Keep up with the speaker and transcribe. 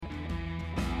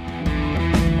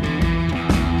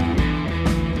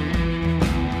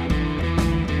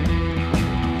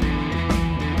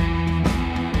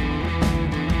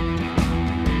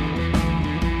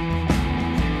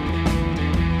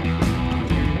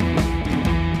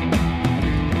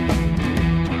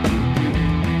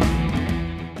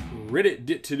Reddit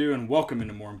dit to do and welcome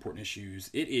into more important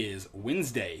issues. It is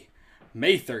Wednesday,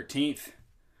 May 13th.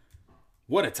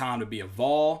 What a time to be a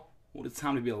Vol. What a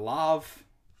time to be alive.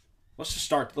 Let's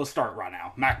start right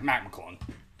now. Mac McClung.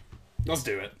 Let's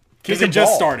do it. Because it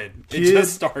just started.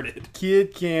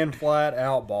 Kid can flat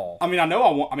out ball. I mean,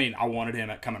 I wanted him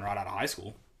at coming right out of high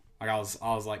school. Like I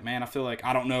was like, man, I feel like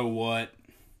I don't know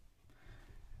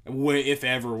if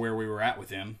ever where we were at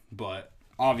with him, but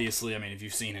obviously, I mean, if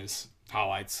you've seen his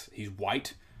highlights, he's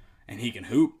white and he can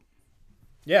hoop.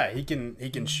 Yeah, he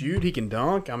can shoot, he can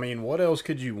dunk. I mean, what else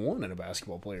could you want in a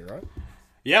basketball player, right?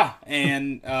 Yeah,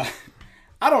 and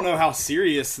I don't know how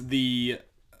serious the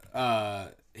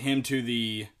him to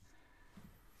the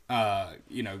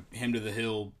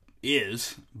hill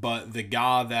is, but the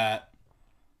guy that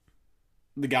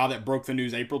broke the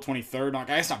news April 23rd, I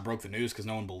guess not broke the news because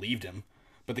no one believed him,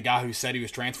 but the guy who said he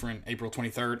was transferring April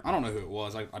 23rd, I don't know who it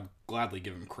was. I'd gladly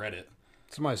give him credit.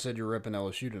 Somebody said you're ripping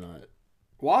LSU tonight.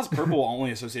 Why is purple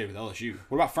only associated with LSU?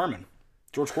 What about Furman?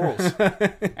 George Quarles.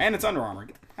 And it's Under Armour.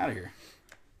 Get out of here.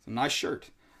 It's a nice shirt.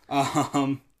 But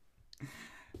I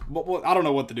don't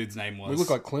know what the dude's name was. We look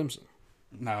like Clemson.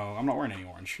 No, I'm not wearing any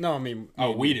orange. No, I mean...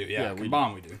 Oh, we do. Yeah,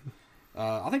 combined we do.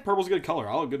 I think purple's a good color.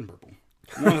 I look good in purple.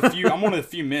 I'm one of the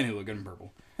few men who look good in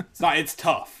purple. It's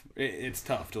tough. It's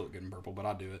tough to look good in purple, but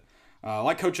I do it.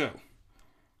 Like Coach O.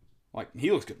 Like,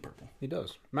 he looks good in purple. He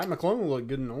does. Mac McClung will look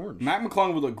good in orange. Mac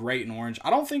McClung would look great in orange. I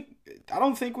don't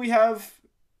think we have...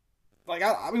 Like,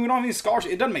 I mean, we don't have any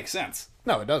scholarship. It doesn't make sense.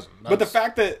 No, it doesn't. But the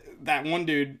fact that one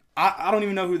dude... I don't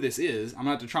even know who this is. I'm going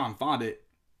to have to try and find it.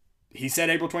 He said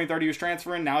April 23rd he was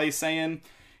transferring. Now he's saying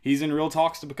he's in real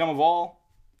talks to become a Vol.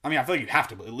 I mean, I feel like you have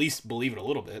to at least believe it a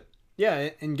little bit. Yeah,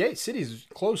 and Gate City's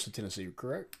close to Tennessee,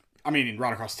 correct? I mean,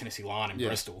 right across the Tennessee line in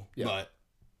Bristol. Yeah. But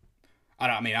I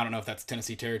don't know if that's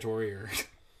Tennessee territory or...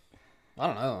 I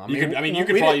don't know. You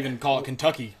could probably even call it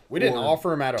Kentucky. We didn't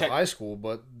offer him out of high school,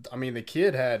 but, I mean, the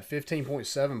kid had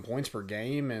 15.7 points per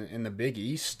game in the Big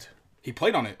East. He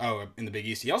played on it. Oh, in the Big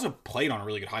East. He also played on a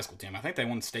really good high school team. I think they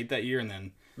won state that year, and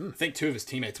then I think two of his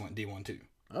teammates went D1 too.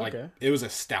 Like, okay. It was a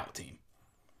stout team.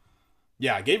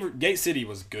 Yeah, Gate City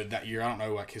was good that year. I don't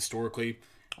know, like, historically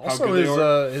how also, good they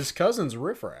are. His cousin's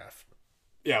riffraff.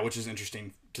 Yeah, which is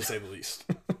interesting to say the least.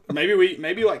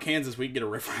 maybe like Kansas, we can get a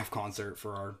riffraff concert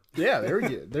for our. Yeah, there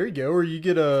you go. Or you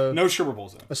get a no Sugar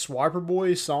Bowls though. A Swiper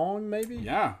Boy song, maybe.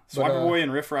 Yeah, Swiper Boy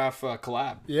and riffraff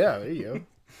collab. Yeah, there you go.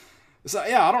 So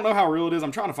yeah, I don't know how real it is.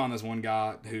 I'm trying to find this one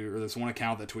guy or this one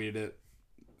account that tweeted it.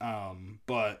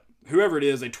 But whoever it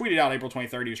is, they tweeted out April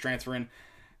 23rd he was transferring.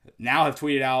 Now have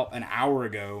tweeted out an hour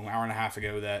and a half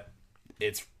ago that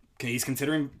he's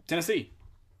considering Tennessee.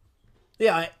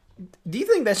 Yeah, do you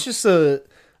think that's just a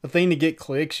thing to get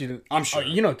clicks? I'm sure.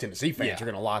 Tennessee fans are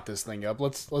going to lock this thing up.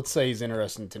 Let's say he's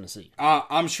interested in Tennessee.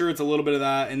 I'm sure it's a little bit of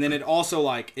that, and then it also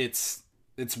like it's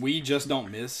we just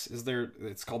don't miss.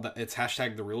 It's called that. It's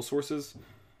hashtag the real sources.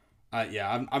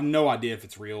 Yeah, I've no idea if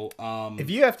it's real. If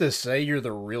you have to say you're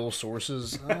the real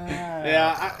sources,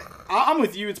 yeah, I'm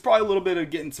with you. It's probably a little bit of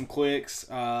getting some clicks.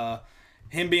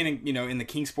 Him being in the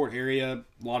Kingsport area,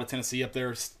 a lot of Tennessee up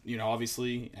there,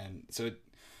 obviously, and so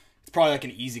it's probably like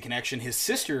an easy connection. His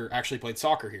sister actually played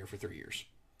soccer here for 3 years,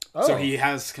 so he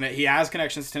has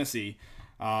connections to Tennessee.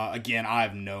 Again, I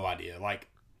have no idea. Like,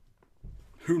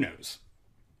 who knows?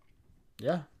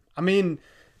 Yeah, I mean,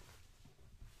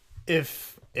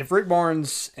 if Rick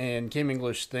Barnes and Kim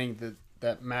English think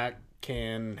that Mac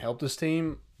can help this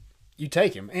team, you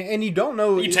take him, and you don't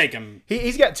know. You take him.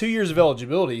 He's got 2 years of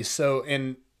eligibility, so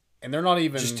and they're not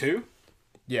even just 2.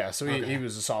 Yeah, so he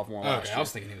was a sophomore. Last year. I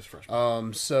was thinking he was a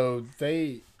freshman. So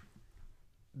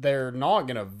they're not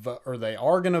gonna vote, or they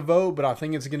are gonna vote, but I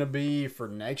think it's gonna be for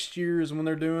next year's when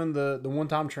they're doing the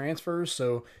one-time transfers.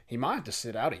 So he might have to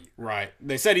sit out a year. Right.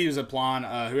 They said he was applying.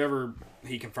 Whoever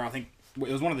he confirmed, I think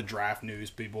it was one of the draft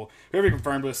news people. Whoever he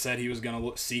confirmed with said he was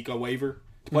gonna seek a waiver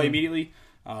to play immediately.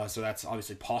 So that's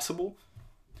obviously possible.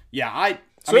 Yeah, I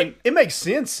mean, it makes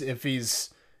sense if he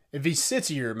sits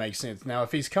a year. It makes sense. Now,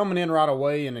 if he's coming in right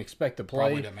away and expect to play,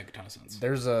 probably doesn't make a ton of sense.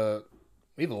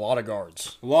 We have a lot of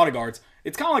guards. A lot of guards.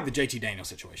 It's kind of like the JT Daniels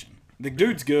situation. The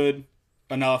dude's good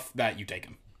enough that you take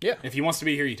him. Yeah. If he wants to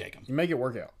be here, you take him. You make it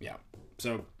work out. Yeah.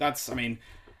 So that's, I mean,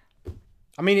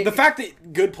 the fact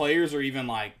that good players are even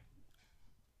like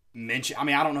mention. I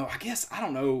mean, I don't know. I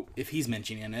don't know if he's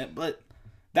mentioning it, but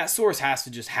that source has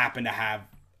to just happen to have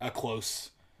a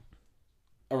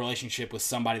relationship with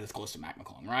somebody that's close to Mac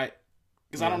McClung, right?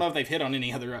 Because I don't know if they've hit on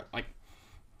any other, like,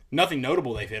 nothing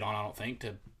notable they've hit on, I don't think,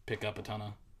 to pick up a ton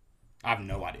of. I have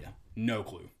no idea. No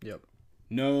clue. Yep.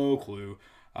 No clue.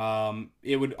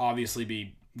 It would obviously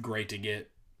be great to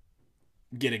get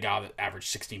get a guy that averaged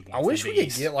 16 points. I wish we Big could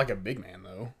East. get like a big man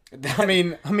though. I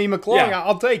mean McClung, Yeah.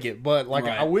 I'll take it, but like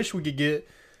Right. I wish we could get.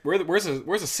 Where's a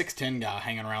 6'10" guy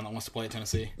hanging around that wants to play at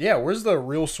Tennessee? Yeah, where's the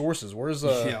real sources? Where's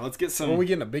Yeah, let's get where are we some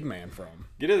getting a big man from?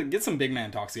 get some big man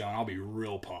talks going. I'll be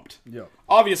real pumped. Yeah.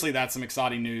 Obviously, that's some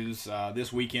exciting news.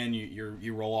 This weekend,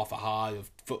 you roll off a high of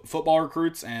football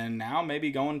recruits, and now maybe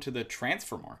going to the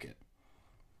transfer market.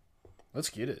 Let's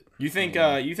get it. You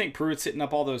think Pruitt's hitting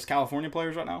up all those California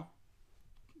players right now,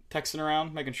 texting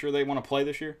around, making sure they want to play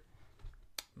this year?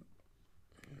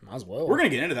 Might as well. We're gonna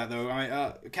get into that though. I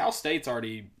mean, Cal State's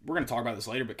already. We're gonna talk about this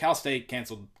later, but Cal State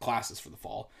canceled classes for the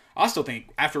fall. I still think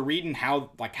after reading how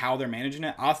they're managing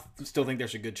it, I still think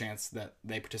there's a good chance that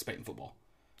they participate in football.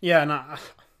 Yeah, and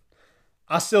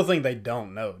I still think they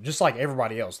don't know. Just like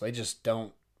everybody else, they just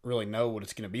don't really know what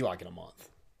it's going to be like in a month.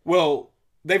 Well,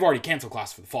 they've already canceled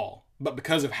class for the fall, but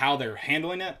because of how they're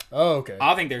handling it, Oh, okay.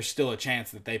 I think there's still a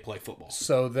chance that they play football.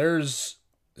 So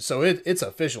it's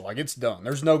official. Like it's done.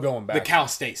 There's no going back. The Cal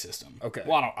State system. Okay.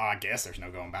 Well, I guess there's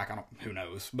no going back. Who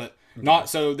knows? But not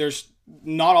so. There's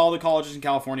not all the colleges in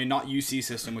California. Not UC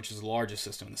system, which is the largest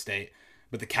system in the state,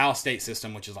 but the Cal State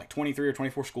system, which is like 23 or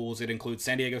 24 schools. It includes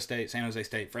San Diego State, San Jose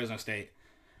State, Fresno State.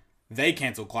 They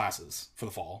canceled classes for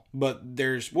the fall, but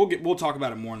we'll talk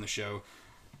about it more in the show.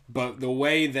 But the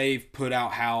way they've put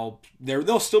out how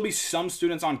there'll still be some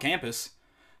students on campus,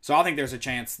 so I think there's a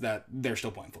chance that they're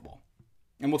still playing football.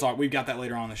 And we'll talk. We've got that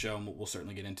later on in the show, and we'll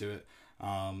certainly get into it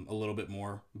a little bit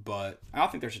more. But I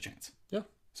think there's a chance. Yeah.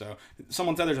 So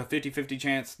someone said there's a 50-50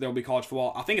 chance there'll be college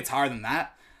football. I think it's higher than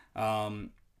that.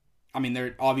 I mean,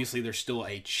 there's still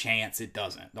a chance it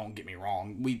doesn't. Don't get me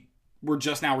wrong. We're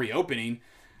just now reopening.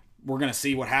 We're gonna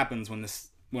see what happens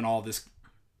when all this.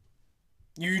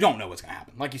 You don't know what's gonna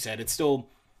happen. Like you said, it's still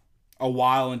a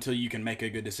while until you can make a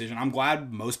good decision. I'm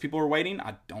glad most people are waiting.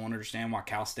 I don't understand why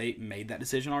Cal State made that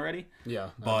decision already. Yeah.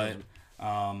 But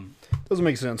Doesn't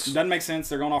make sense. doesn't make sense.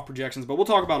 They're going off projections. But we'll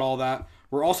talk about all that.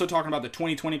 We're also talking about the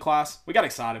 2020 class. We got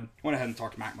excited. Went ahead and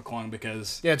talked to Mac McClung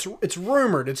because Yeah, it's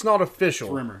rumored. It's not official.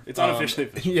 it's rumor. It's unofficially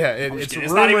official. Yeah, I'm just it's kidding.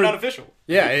 rumored. It's not even unofficial.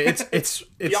 Yeah, it's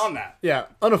Beyond that. Yeah,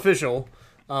 unofficial.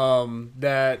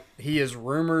 That he is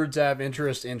rumored to have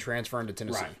interest in transferring to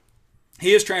Tennessee. Right.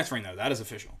 He is transferring though. That is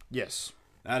official. Yes.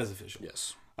 That is official.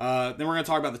 Yes. Then we're going to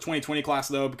talk about the 2020 class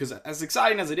though, because as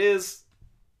exciting as it is,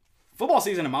 football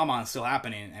season in my mind is still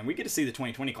happening, and we get to see the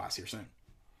 2020 class here soon.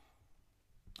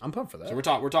 I'm pumped for that. So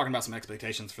we're talking about some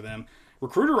expectations for them.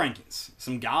 Recruiter rankings.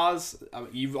 Some guys.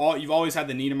 You've always had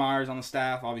the Niedermeyers on the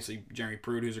staff. Obviously Jeremy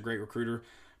Prude, who's a great recruiter.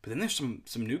 But then there's some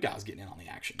new guys getting in on the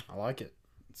action. I like it.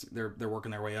 They're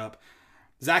working their way up.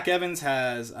 Zach Evans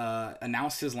has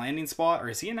announced his landing spot, or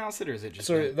has he announced it, or is it just?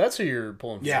 So that's who you're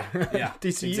pulling for. yeah,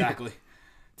 TCU. exactly.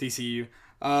 TCU.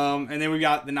 And then we've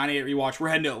got the 98 rewatch. We're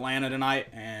heading to Atlanta tonight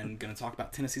and going to talk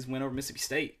about Tennessee's win over Mississippi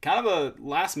State. Kind of a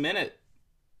last minute,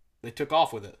 they took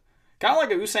off with it. Kind of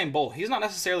like a Usain Bolt. He's not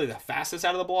necessarily the fastest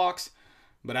out of the blocks,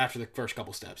 but after the first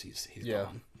couple steps, he's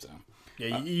gone. So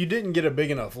Yeah, you didn't get a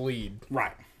big enough lead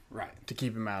right. to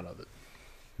keep him out of it.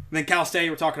 Then Cal State,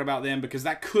 we're talking about them because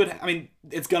that could,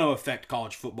 it's going to affect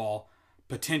college football,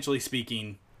 potentially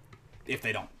speaking, if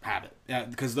they don't have it.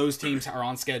 Because those teams are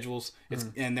on schedules,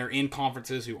 and they're in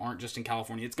conferences who aren't just in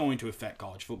California. It's going to affect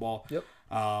college football. Yep.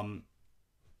 And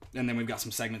then we've got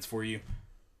some segments for you.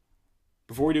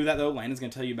 Before we do that, though, Landon's going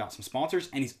to tell you about some sponsors,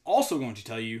 and he's also going to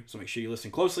tell you, so make sure you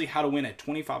listen closely, how to win a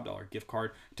 $25 gift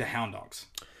card to Hound Dogs.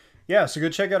 Yeah, so go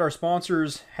check out our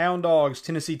sponsors, Hound Dogs,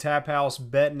 Tennessee Tap House,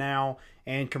 Bet Now,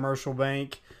 and Commercial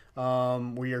Bank.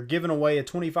 We are giving away a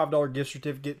 $25 gift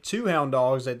certificate to Hound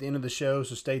Dogs at the end of the show,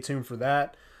 so stay tuned for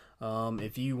that.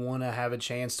 If you want to have a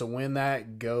chance to win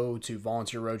that, go to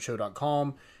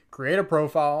volunteerroadshow.com, create a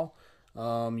profile.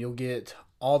 You'll get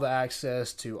all the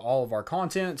access to all of our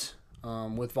content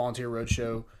with Volunteer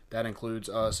Roadshow. That includes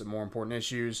us at More Important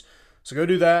Issues. So go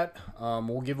do that.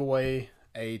 We'll give away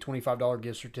a $25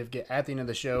 gift certificate at the end of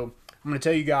the show. I'm going to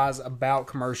tell you guys about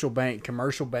Commercial Bank.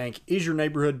 Commercial Bank is your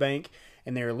neighborhood bank,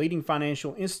 and they're a leading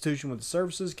financial institution with the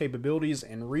services, capabilities,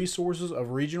 and resources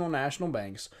of regional national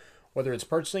banks. Whether it's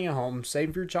purchasing a home,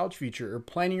 saving for your child's future, or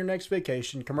planning your next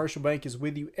vacation, Commercial Bank is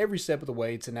with you every step of the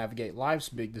way to navigate life's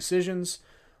big decisions.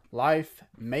 Life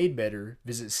made better.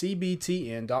 Visit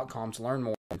cbtn.com to learn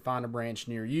more and find a branch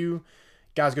near you.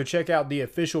 Guys, go check out the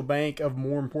official bank of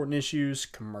More Important Issues,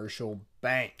 Commercial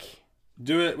Bank.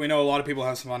 Do it. We know a lot of people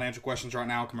have some financial questions right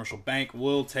now. Commercial Bank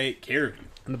will take care of you.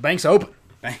 And the bank's open.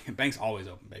 Bank's always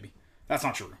open, baby. That's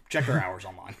not true. Check their hours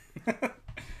online.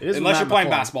 It is Unless Mac you're playing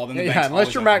McClung. basketball, then the bank's unless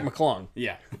always you're open. Mac McClung.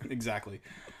 Yeah, exactly.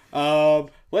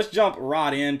 Let's jump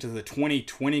right into the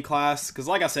 2020 class. Because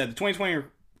like I said, the 2020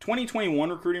 2021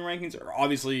 recruiting rankings are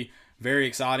obviously very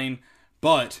exciting,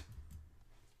 but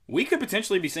we could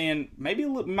potentially be seeing maybe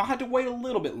might have to wait a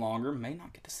little bit longer. May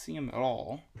not get to see them at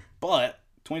all, but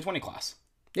 2020 class.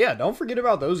 Yeah, don't forget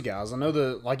about those guys. I know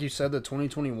like you said, the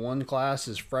 2021 class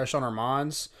is fresh on our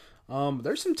minds.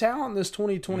 There's some talent in this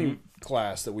 2020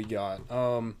 class that we got.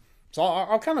 So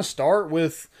I'll kind of start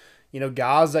with,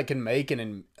 guys that can make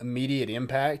an immediate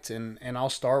impact, and I'll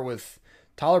start with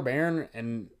Tyler Barron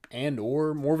and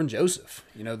or Morven Joseph.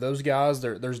 Those guys,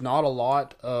 there's not a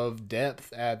lot of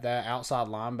depth at that outside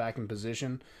linebacking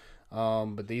position,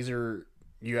 but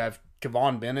you have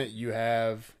Kevon Bennett, you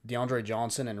have DeAndre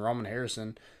Johnson, and Roman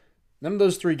Harrison. None of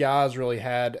those three guys really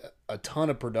had a ton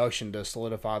of production to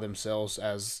solidify themselves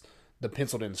as the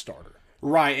penciled-in starter.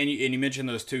 Right, and you mentioned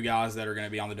those two guys that are going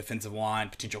to be on the defensive line,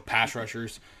 potential pass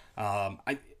rushers.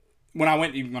 When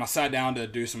I sat down to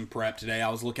do some prep today, I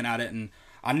was looking at it, and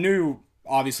I knew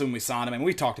obviously when we signed them, and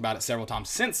we talked about it several times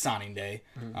since signing day,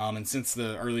 and since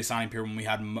the early signing period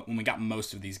when we got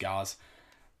most of these guys.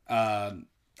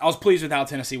 I was pleased with how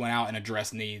Tennessee went out and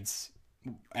addressed needs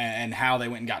and how they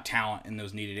went and got talent in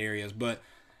those needed areas. But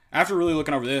after really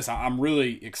looking over this, I'm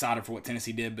really excited for what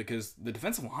Tennessee did because the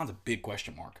defensive line's a big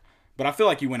question mark. But I feel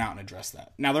like you went out and addressed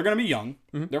that. Now, they're going to be young.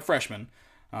 They're freshmen.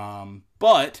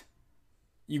 But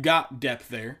you got depth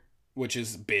there, which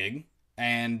is big,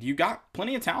 and you got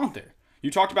plenty of talent there. You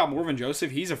talked about Morven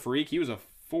Joseph. He's a freak. He was a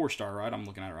 4-star, right? I'm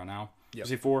looking at it right now. Yep. Is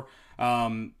he 4?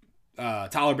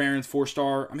 Tyler Barron's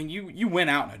 4-star. I mean, you went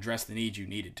out and addressed the needs you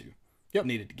needed to. Yep.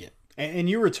 Needed to get. And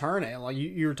you return it. Like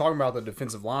you were talking about the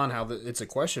defensive line, how it's a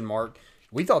question mark.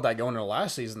 We thought that going into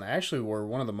last season, they actually were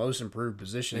one of the most improved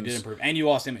positions. They did improve. And you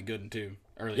lost Emmett Gooden, too,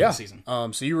 early in the season.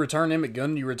 So you return Emmett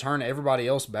Gooden, you return everybody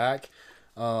else back.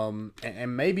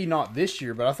 And maybe not this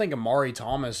year, but I think Amari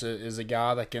Thomas is a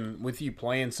guy that can, with you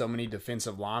playing so many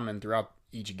defensive linemen throughout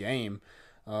each game,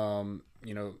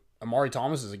 Amari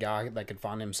Thomas is a guy that could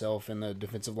find himself in the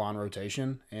defensive line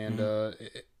rotation, and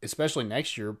especially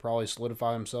next year, probably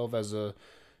solidify himself as a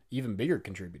even bigger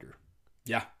contributor.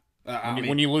 Yeah.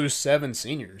 When you lose 7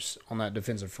 seniors on that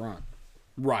defensive front.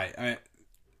 Right. I mean,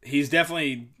 there's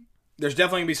definitely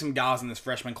going to be some guys in this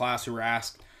freshman class who are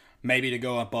asked maybe to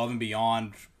go above and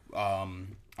beyond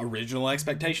original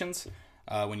expectations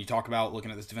when you talk about looking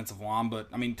at this defensive line. But,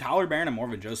 I mean, Tyler Barron and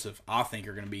Morven Joseph, I think,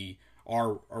 are going to be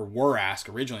or were asked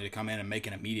originally to come in and make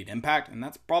an immediate impact, and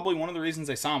that's probably one of the reasons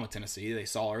they signed with Tennessee. They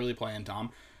saw early playing time.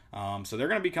 So they're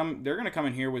going to come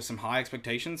in here with some high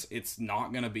expectations. It's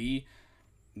not going to be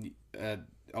an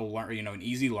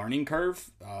easy learning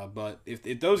curve, but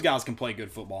if those guys can play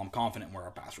good football, I'm confident where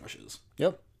our pass rush is.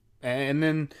 Yep. And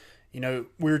then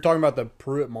we were talking about the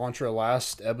Pruitt mantra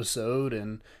last episode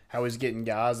and how he's getting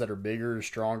guys that are bigger,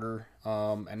 stronger,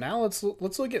 and now let's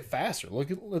look at faster.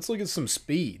 Let's look at some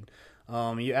speed.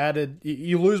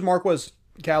 You lose Marquez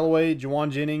Callaway,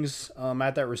 Juwan Jennings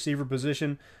at that receiver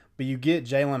position, but you get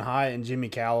Jalen Hyatt and Jimmy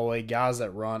Callaway, guys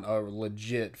that run a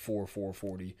legit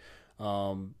 4.40.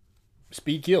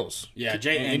 Speed kills. Yeah,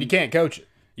 and you can't coach it.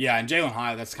 Yeah, and Jalen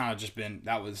Hyatt, that's kind of just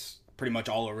that was pretty much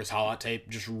all over his highlight tape,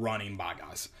 just running by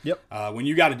guys. Yep. When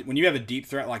you have a deep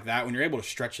threat like that, when you're able to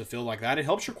stretch the field like that, it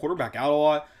helps your quarterback out a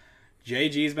lot.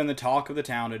 JG's been the talk of the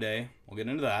town today. We'll get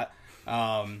into that.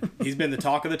 He's been the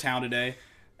talk of the town today.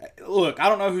 Look, I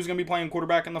don't know who's going to be playing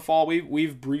quarterback in the fall.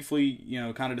 We've briefly,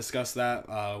 kind of discussed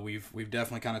that. We've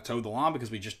definitely kind of towed the line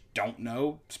because we just don't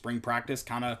know. Spring practice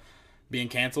kind of being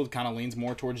canceled kind of leans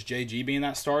more towards JG being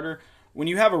that starter. When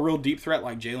you have a real deep threat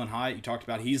like Jalen Hyatt, you talked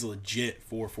about, he's legit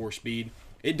 4.4 speed.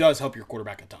 It does help your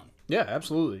quarterback a ton. Yeah,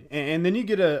 absolutely. And then you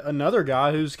get another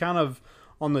guy who's kind of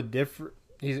on the different.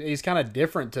 He's kind of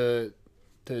different to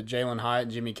Jalen Hyatt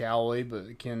and Jimmy Callaway,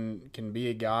 but can be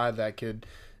a guy that could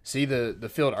see the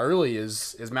field early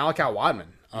is Malachi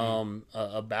Wideman,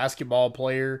 a basketball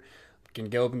player, can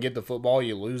go up and get the football.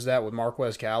 You lose that with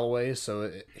Marquez Callaway,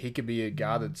 so he could be a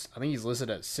guy that's, I think he's listed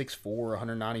at 6'4",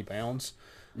 190 pounds.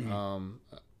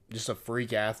 Just a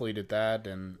freak athlete at that,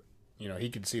 and he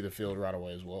could see the field right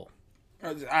away as well.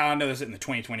 I know this in the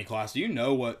 2020 class. Do you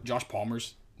know what Josh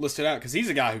Palmer's listed at? Because he's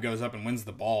a guy who goes up and wins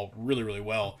the ball really, really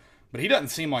well, but he doesn't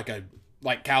seem like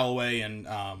Callaway and.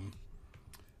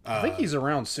 I think he's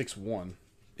around 6'1".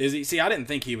 Is he? See, I didn't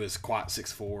think he was quite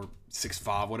 6'4",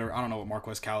 6'5", whatever. I don't know what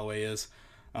Marquez Callaway is,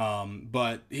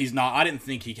 but he's not. I didn't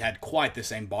think he had quite the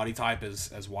same body type as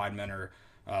Wideman or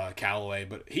Callaway,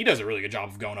 but he does a really good job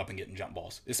of going up and getting jump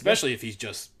balls, especially if he's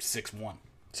just 6'1".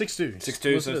 6'2".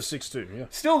 6'2". So 6'2", yeah.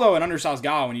 Still, though, an undersized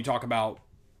guy when you talk about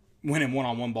winning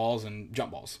one-on-one balls and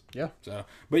jump balls. Yeah. So,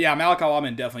 but yeah, Malachi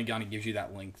Wideman definitely kind of gives you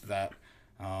that length that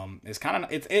is kind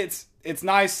of it's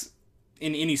nice.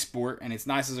 in any sport, and it's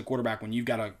nice as a quarterback when you've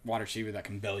got a wide receiver that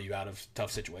can bail you out of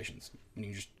tough situations and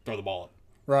you can just throw the ball at.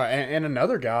 Right, and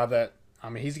another guy that, I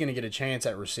mean, he's going to get a chance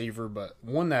at receiver, but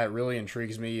one that really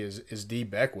intrigues me is D.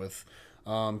 Beckwith,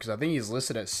 because I think he's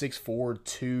listed at 6'4",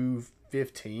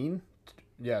 215.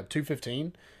 Yeah,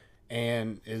 215,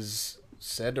 and is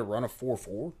said to run a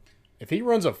 4.4. If he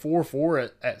runs a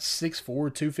 4.4 at 6'4",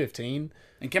 215,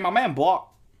 and can my man block?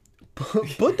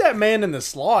 Put that man in the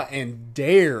slot and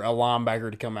dare a linebacker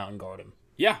to come out and guard him.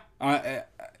 Yeah,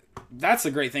 that's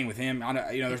the great thing with him.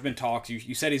 There's been talks.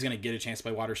 You said he's going to get a chance to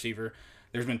play wide receiver.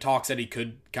 There's been talks that he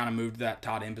could kind of move to that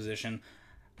tight end position.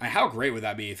 How great would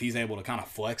that be if he's able to kind of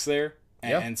flex there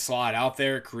and slide out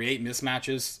there, create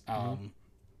mismatches?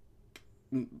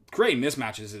 Creating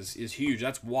mismatches is huge.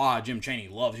 That's why Jim Chaney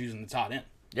loves using the tight end.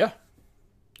 Yeah.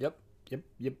 Yep.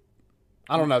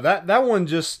 I don't know. That one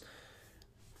just...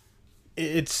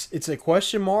 It's a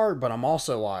question mark, but I'm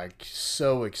also like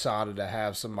so excited to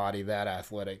have somebody that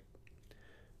athletic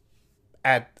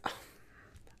I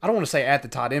don't want to say at the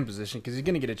tight end position because he's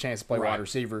going to get a chance to play wide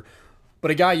receiver, but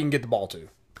a guy you can get the ball to.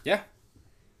 Yeah.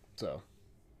 So,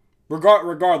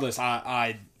 regardless,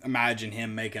 I imagine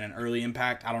him making an early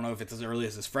impact. I don't know if it's as early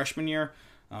as his freshman year,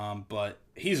 but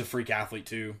he's a freak athlete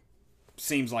too.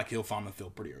 Seems like he'll find the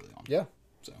field pretty early on. Yeah.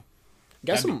 So,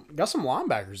 got some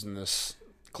linebackers in this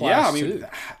class too.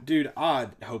 Dude, I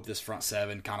hope this front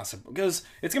seven kind of, because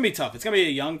it's gonna be tough. It's gonna be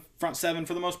a young front seven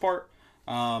for the most part,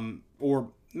 or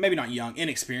maybe not young,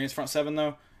 inexperienced front seven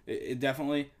though. It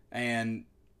definitely,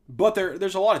 but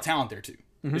there's a lot of talent there too.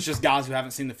 Mm-hmm. It's just guys who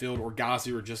haven't seen the field or guys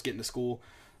who are just getting to school,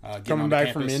 coming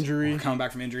back from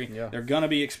injury. Yeah. They're gonna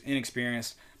be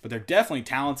inexperienced, but they're definitely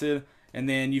talented. And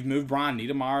then you've moved Brian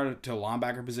Niedermeyer to a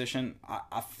linebacker position.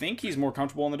 I think he's more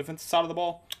comfortable on the defensive side of the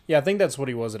ball. Yeah, I think that's what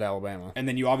he was at Alabama. And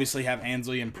then you obviously have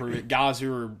Ansley and Pruitt, guys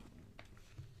who are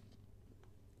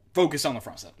focused on the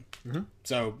front seven. Mm-hmm.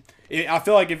 So I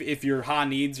feel like if your high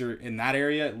needs are in that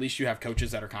area, at least you have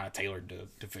coaches that are kind of tailored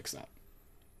to fix that.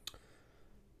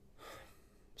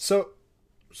 So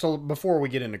before we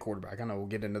get into quarterback, I know we'll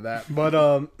get into that, but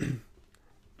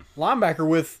linebacker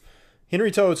with Henry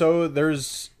To'oTo'o,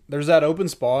 there's that open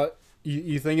spot.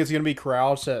 You think it's going to be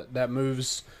Crouch that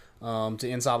moves to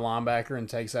inside linebacker and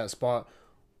takes that spot.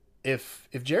 If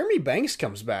Jeremy Banks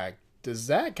comes back, does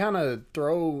that kind of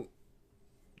throw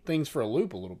things for a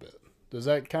loop a little bit? Does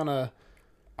that kind of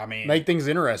make things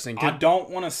interesting? I don't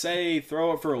want to say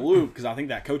throw it for a loop because I think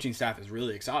that coaching staff is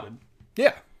really excited.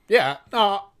 Yeah. I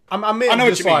know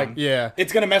what you mean. Yeah.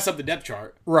 It's going to mess up the depth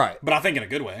chart. Right. But I think in a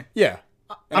good way. Yeah.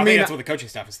 I think that's what the coaching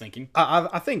staff is thinking.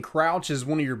 I think Crouch is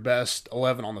one of your best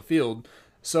 11 on the field,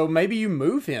 so maybe you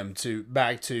move him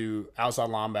back to outside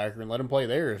linebacker and let him play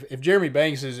there. If Jeremy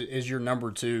Banks is your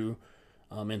number 2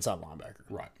 inside linebacker,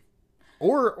 right?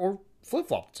 Or flip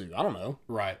flop the 2. I don't know.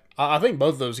 Right. I think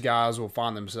both those guys will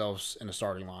find themselves in a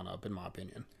starting lineup, in my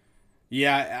opinion.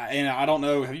 Yeah, and I don't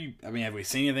know. Have we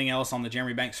seen anything else on the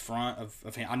Jeremy Banks front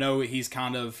of him? I know he's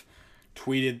kind of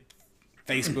tweeted.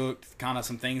 Facebook, kind of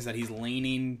some things that he's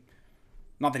leaning,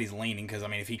 not that he's leaning, because,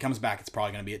 if he comes back, it's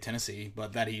probably going to be at Tennessee,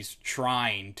 but that he's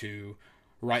trying to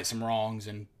right some wrongs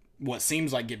and what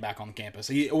seems like get back on the campus.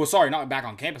 Not back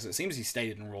on campus. It seems he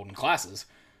stayed enrolled in classes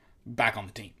back on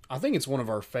the team. I think it's one of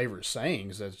our favorite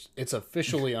sayings. It's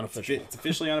officially unofficial. It's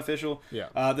officially unofficial.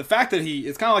 Yeah. The fact that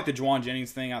it's kind of like the Juwan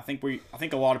Jennings thing. I think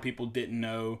a lot of people didn't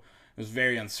know. It was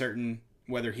very uncertain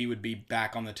whether he would be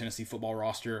back on the Tennessee football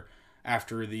roster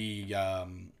after the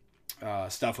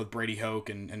stuff with Brady Hoke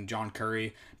and John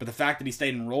Curry. But the fact that he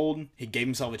stayed enrolled, he gave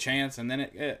himself a chance, and then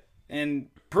and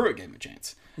Pruitt gave him a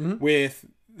chance. Mm-hmm. With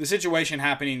the situation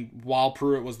happening while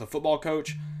Pruitt was the football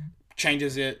coach,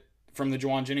 changes it from the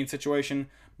Juwan Jennings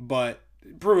situation. But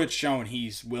Pruitt's shown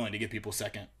he's willing to give people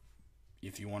second.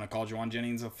 If you want to call Juwan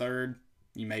Jennings a third,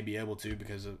 you may be able to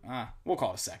because of, we'll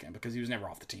call it a second because he was never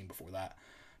off the team before that.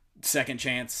 Second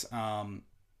chance.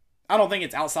 I don't think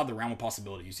it's outside the realm of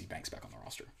possibility you see Banks back on the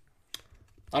roster.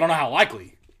 I don't know how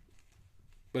likely,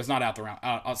 but it's not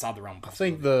outside the realm of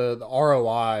possibility. I think the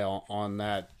ROI on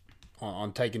that,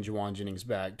 on taking Juwan Jennings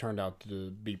back, turned out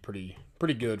to be pretty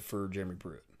good for Jeremy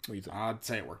Pruitt. What do you think? I'd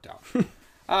say it worked out.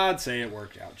 I'd say it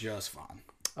worked out just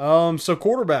fine. So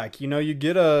quarterback, you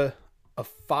get a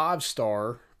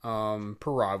 5-star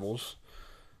per Rivals,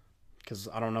 because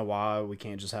I don't know why we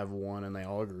can't just have one and they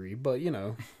all agree, but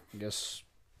I guess.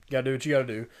 You gotta do what you gotta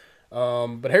do.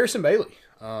 But Harrison Bailey,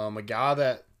 a guy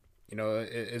that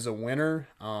is a winner,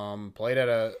 played at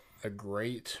a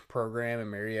great program in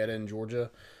Marietta in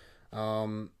Georgia,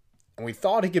 and we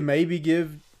thought he could maybe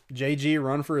give JG a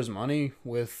run for his money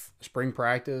with spring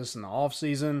practice and the off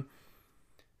season.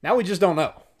 Now we just don't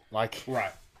know. Like,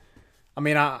 Right. I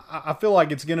mean, I feel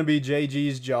like it's going to be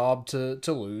JG's job to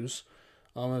lose.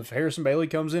 If Harrison Bailey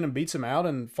comes in and beats him out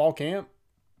in fall camp,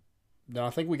 then I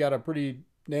think we got a pretty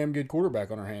damn good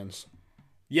quarterback on our hands.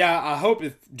 Yeah, I hope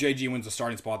if JG wins the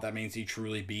starting spot, that means he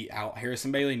truly beat out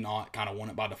Harrison Bailey, not kind of won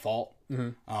it by default.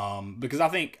 Mm-hmm. Because I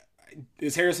think,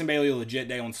 is Harrison Bailey a legit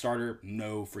day one starter?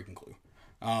 No freaking clue.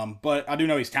 But I do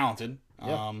know he's talented.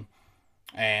 Yeah.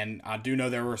 And I do know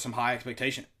there were some high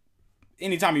expectations.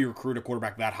 Anytime you recruit a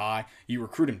quarterback that high, you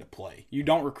recruit him to play. You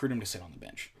don't recruit him to sit on the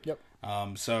bench. Yep.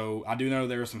 So I do know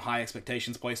there were some high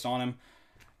expectations placed on him.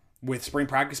 With spring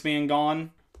practice being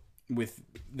gone, with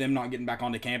them not getting back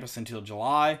onto campus until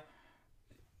July,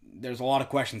 there's a lot of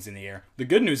questions in the air. The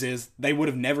good news is they would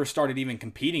have never started even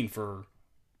competing for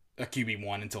a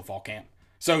QB1 until fall camp.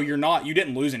 So you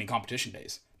didn't lose any competition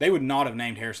days. They would not have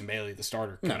named Harrison Bailey the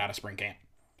starter coming out of spring camp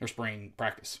or spring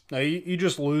practice. No, you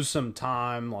just lose some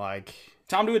time, like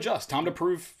time to adjust, time to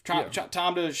prove,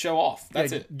 time to show off.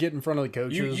 That's it. Get in front of the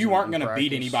coaches. You aren't going to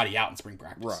beat anybody out in spring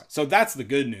practice. Right. So that's the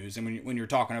good news. And when you're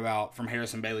talking about from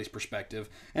Harrison Bailey's perspective,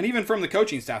 and even from the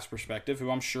coaching staff's perspective, who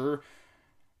I'm sure,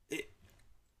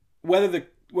 whether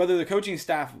the coaching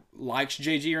staff likes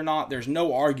JG or not, there's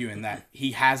no arguing that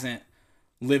he hasn't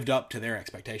lived up to their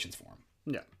expectations for him.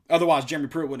 Yeah. Otherwise, Jeremy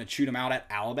Pruitt wouldn't have chewed him out at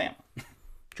Alabama.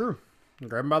 True.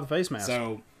 Grab him by the face mask.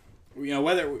 So,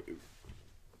 whether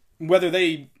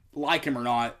they like him or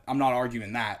not, I'm not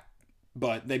arguing that.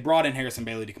 But they brought in Harrison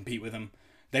Bailey to compete with him.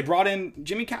 They brought in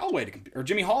Jimmy Holiday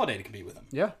to compete with him.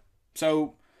 Yeah.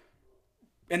 So,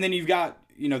 and then you've got,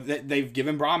 they've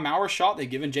given Brian Maurer a shot. They've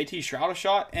given JT Shroud a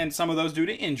shot. And some of those due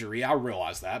to injury. I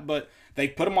realize that. But they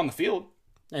put him on the field.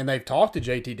 And they've talked to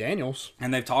JT Daniels.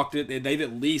 And they've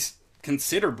at least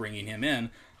considered bringing him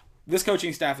in. This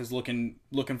coaching staff is looking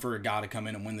for a guy to come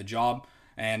in and win the job.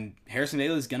 And Harrison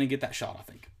Bailey is going to get that shot, I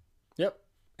think. Yep.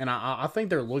 And I think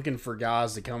they're looking for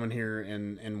guys to come in here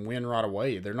and win right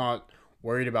away. They're not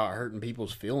worried about hurting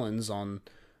people's feelings on,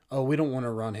 we don't want to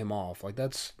run him off. Like,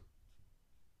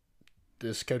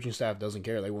 this coaching staff doesn't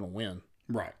care. They want to win.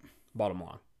 Right. Bottom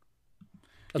line.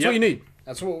 That's what you need.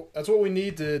 That's what we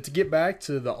need to get back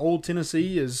to the old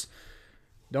Tennessee is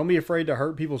don't be afraid to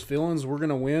hurt people's feelings. We're going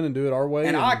to win and do it our way.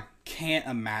 And I can't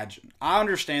imagine. I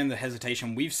understand the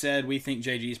hesitation. We've said we think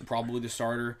JG is probably the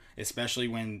starter, especially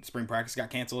when spring practice got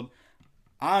canceled.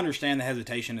 I understand the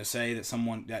hesitation to say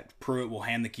that Pruitt will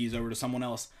hand the keys over to someone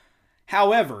else.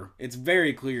 However, it's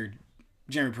very clear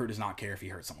Jeremy Pruitt does not care if he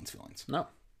hurts someone's feelings. No.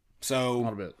 So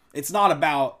not a bit. It's not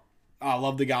about I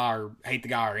love the guy or hate the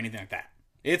guy or anything like that.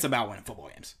 It's about winning football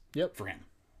games. Yep. For him.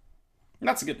 And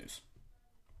that's the good news.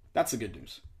 That's the good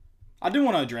news. I do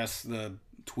want to address the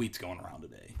tweets going around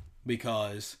today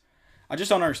because I just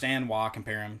don't understand why I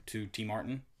compare him to T.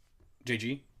 Martin,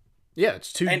 JG. Yeah,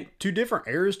 it's two different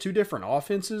eras, two different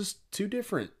offenses, two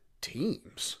different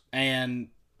teams. And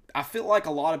I feel like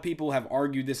a lot of people have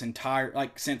argued this since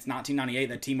 1998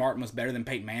 that T. Martin was better than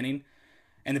Peyton Manning.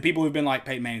 And the people who've been like,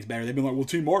 Peyton Manning's better, they've been like, well,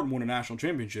 T. Martin won a national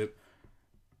championship.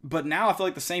 But now I feel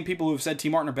like the same people who have said T.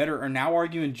 Martin are better are now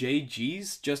arguing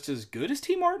JG's just as good as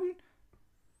T. Martin.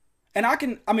 And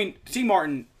T.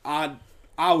 Martin, I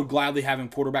would gladly have him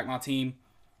quarterback my team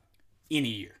any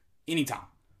year, anytime.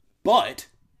 But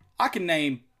I can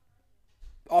name,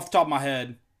 off the top of my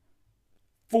head,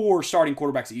 4 starting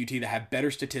quarterbacks at UT that have better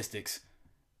statistics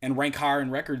and rank higher in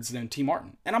records than T.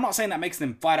 Martin. And I'm not saying that makes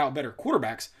them flat out better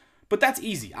quarterbacks, but that's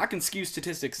easy. I can skew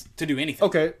statistics to do anything.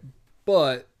 Okay,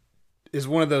 but is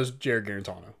one of those Jared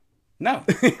Garantano? No.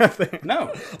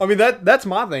 No. I mean, that's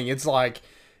my thing. It's like,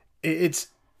 it's...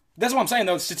 That's what I'm saying,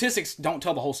 though. Statistics don't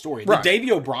tell the whole story. Right. The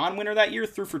Davey O'Brien winner that year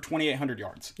threw for 2,800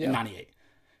 yards in 98.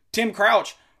 Tim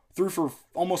Crouch threw for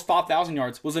almost 5,000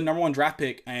 yards, was a number 1 draft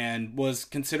pick, and was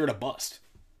considered a bust.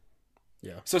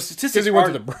 Yeah. So statistics because he went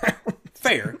to the Browns.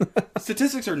 Fair.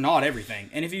 Statistics are not everything.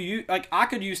 And if you I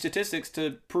could use statistics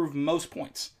to prove most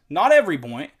points. Not every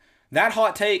point. That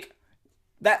hot take,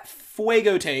 that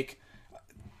fuego take,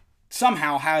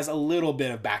 somehow has a little bit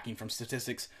of backing from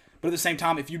statistics. But at the same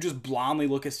time, if you just blindly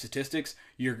look at statistics,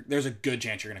 there's a good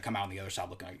chance you're going to come out on the other side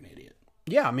looking like an idiot.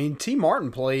 Yeah, I mean, T. Martin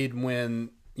played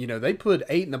when, they put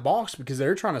 8 in the box because they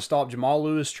were trying to stop Jamal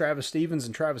Lewis, Travis Stevens,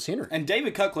 and Travis Henry. And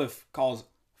David Cutcliffe calls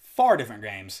far different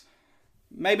games.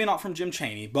 Maybe not from Jim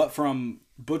Chaney, but from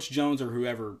Butch Jones or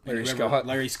whoever.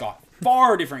 Larry Scott.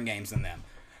 Far different games than them.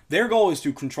 Their goal is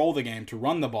to control the game, to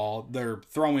run the ball. They're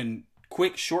throwing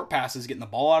quick, short passes, getting the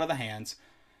ball out of the hands.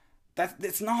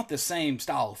 It's not the same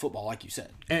style of football, like you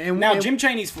said. And Jim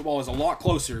Chaney's football is a lot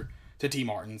closer to T.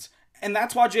 Martin's, and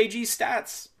that's why JG's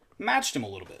stats matched him a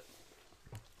little bit.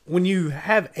 When you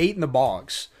have 8 in the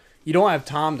box, you don't have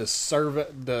time to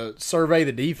survey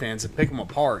the defense and pick them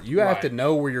apart. You have to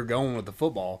know where you're going with the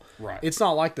football. Right. It's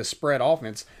not like the spread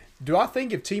offense. Do I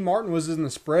think if T. Martin was in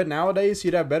the spread nowadays,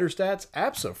 he'd have better stats?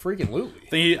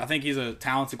 Absolutely. I think he's a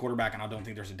talented quarterback, and I don't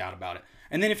think there's a doubt about it.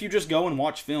 And then if you just go and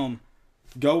watch film,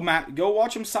 go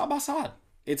watch them side by side.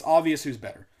 It's obvious who's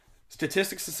better.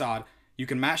 Statistics aside, you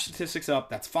can match statistics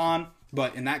up. That's fine.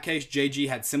 But in that case, JG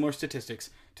had similar statistics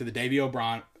to the Davey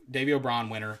O'Brien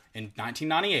winner in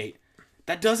 1998.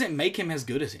 That doesn't make him as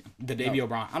good as him. The Davey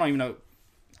O'Brien. I don't even know.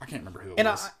 I can't remember who it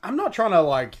was. I'm not trying to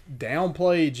like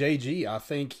downplay JG. I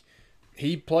think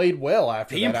he played well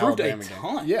after he that improved Alabama a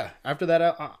ton. Game. Yeah, after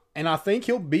that, and I think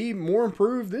he'll be more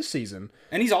improved this season.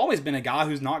 And he's always been a guy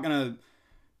who's not gonna,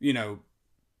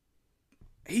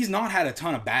 he's not had a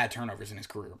ton of bad turnovers in his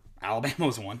career.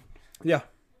 Alabama's one. Yeah.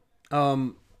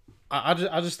 I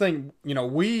just think,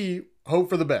 we hope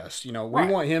for the best. We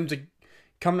want him to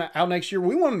come out next year.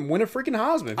 We want him to win a freaking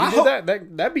Heisman. If he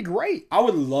did that'd be great. I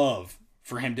would love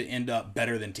for him to end up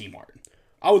better than T. Martin.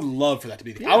 I would love for that to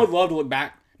be the case. I would love to look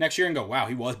back next year and go, wow,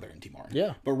 he was better than T. Martin.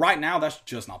 Yeah. But right now, that's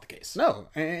just not the case. No.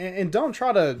 And don't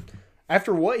try to,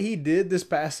 after what he did this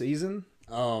past season,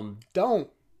 don't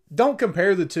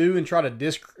compare the two and try to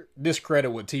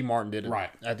discredit what T. Martin did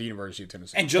at the University of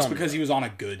Tennessee. And just because he was on a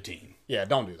good team. Yeah,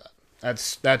 don't do that.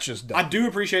 That's just dumb. I do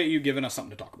appreciate you giving us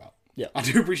something to talk about. Yeah. I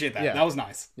do appreciate that. Yeah. That was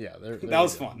nice. Yeah. That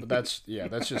was fun. But that's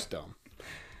just dumb.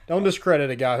 Don't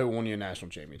discredit a guy who won you a national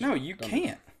championship. No, you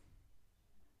can't.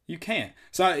 You can't.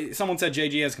 So someone said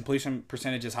JG has completion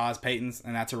percentage as high as Peyton's,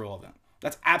 and that's irrelevant.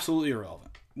 That's absolutely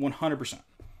irrelevant. 100%.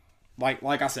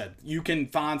 Like I said, you can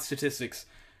find statistics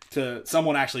to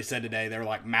someone actually said today, they were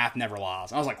like, math never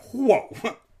lies. I was like, whoa.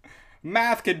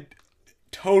 Math could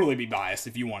totally be biased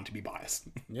if you want it to be biased.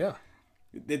 Yeah.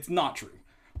 It's not true.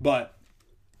 But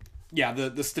yeah,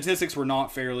 the statistics were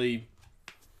not fairly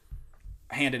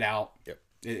handed out. Yep.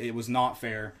 It was not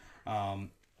fair.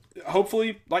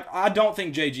 Hopefully, I don't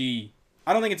think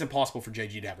it's impossible for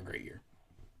JG to have a great year.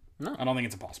 No. I don't think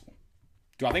it's impossible.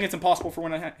 Do I think it's impossible for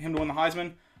him to win the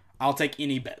Heisman? I'll take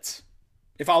any bets.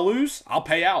 If I lose, I'll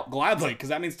pay out gladly, because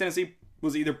that means Tennessee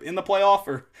was either in the playoff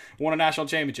or won a national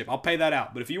championship. I'll pay that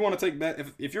out. But if you want to take bet,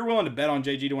 if you're willing to bet on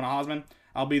JG to win a Heisman,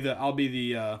 I'll be the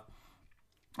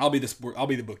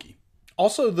bookie.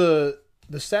 Also, the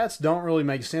stats don't really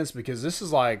make sense because this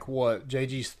is like what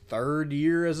JG's third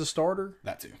year as a starter.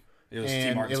 That too. It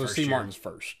was T. Martin's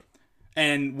first.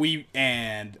 And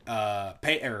Peyton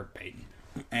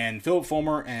and Philip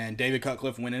Fulmer and David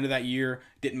Cutcliffe went into that year.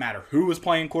 Didn't matter who was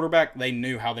playing quarterback. They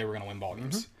knew how they were going to win ball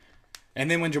games. Mm-hmm.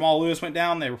 And then when Jamal Lewis went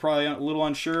down, they were probably a little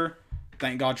unsure.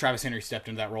 Thank God Travis Henry stepped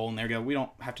into that role, and there we go. We don't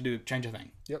have to change a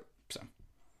thing. Yep. So,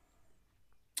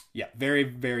 yeah, very,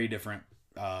 very different.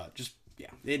 It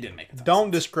didn't make it.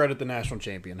 Don't discredit the national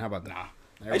champion. How about that? Nah.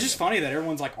 It's just funny that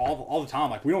everyone's like all the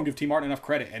time, like, we don't give T. Martin enough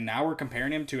credit, and now we're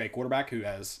comparing him to a quarterback who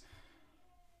has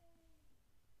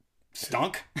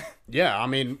stunk. Yeah, I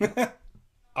mean,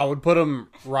 I would put him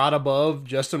right above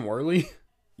Justin Worley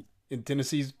in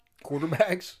Tennessee's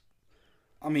quarterbacks.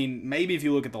 I mean, maybe if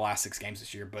you look at the last 6 games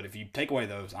this year, but if you take away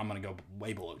those, I'm going to go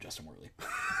way below Justin Worley.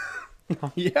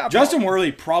 Yeah, Justin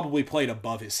Worley probably played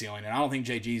above his ceiling, and I don't think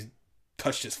JG's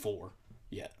touched his floor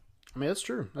yet. I mean, that's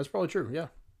true. That's probably true. Yeah.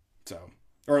 So,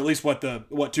 or at least what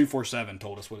 247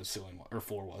 told us what his ceiling or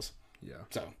floor was. Yeah.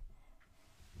 So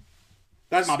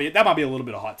that might be a little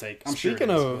bit of a hot take.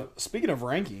 Speaking of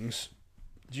rankings,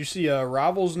 did you see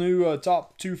Rival's new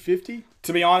top 250?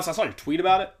 To be honest, I saw your tweet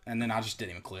about it, and then I just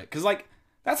didn't even click because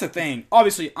that's the thing.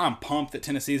 Obviously, I'm pumped that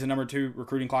Tennessee is the number 2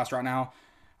 recruiting class right now.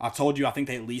 I've told you I think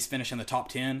they at least finish in the top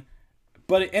 10.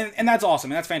 But and that's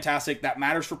awesome, and that's fantastic. That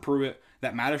matters for Pruitt.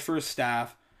 That matters for his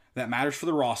staff. That matters for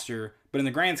the roster. But in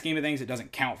the grand scheme of things, it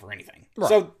doesn't count for anything. Right.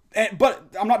 So, but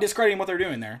I'm not discrediting what they're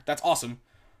doing there. That's awesome.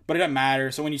 But it doesn't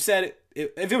matter. So when you said it,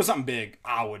 if it was something big,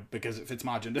 I would, because it fits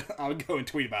my agenda, I would go and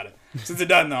tweet about it. Since it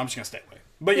doesn't, though, I'm just going to stay away.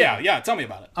 But yeah, tell me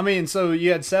about it. I mean, so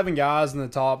you had 7 guys in the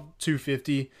top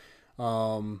 250.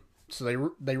 So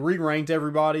they re-ranked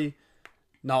everybody.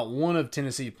 Not one of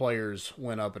Tennessee's players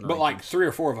went up in rankings. But like 3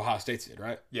 or 4 of Ohio State's did,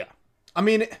 right? Yeah. I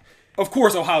mean, of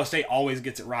course, Ohio State always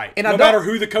gets it right. And no matter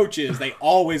who the coach is, they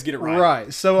always get it right.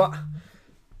 Right. So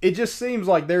it just seems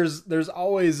like there's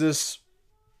always this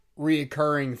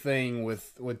reoccurring thing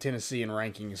with Tennessee and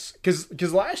rankings.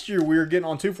 Because last year we were getting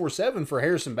on 247 for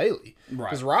Harrison Bailey. Right.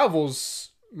 Because Rivals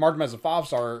marked him as a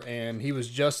 5-star, and he was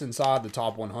just inside the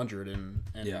top 100 in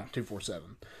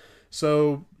 247.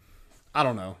 So, I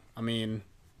don't know. I mean,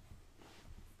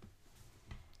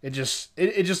 it just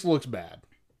looks bad.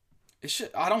 It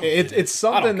should. I don't. It's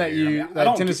something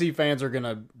that Tennessee fans are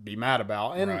gonna be mad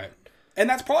about, and right. And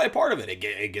that's probably a part of it.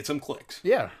 It gets them clicks.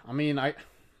 Yeah, I mean,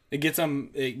 It gets them.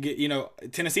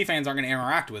 Tennessee fans aren't going to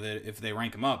interact with it if they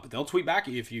rank them up, but they'll tweet back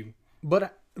at you if you.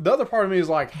 But the other part of me is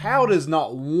like, how does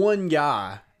not one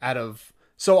guy out of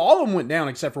all of them went down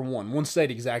except for one? One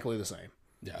stayed exactly the same.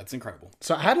 Yeah, it's incredible.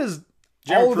 So how does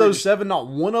Jeremy all of those Pruitt- 7, not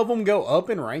one of them go up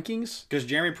in rankings? Because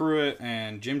Jeremy Pruitt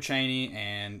and Jim Chaney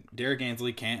and Derek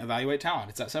Ansley can't evaluate talent.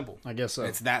 It's that simple. I guess so.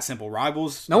 It's that simple.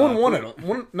 Rivals. No one wanted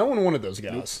them. No one wanted those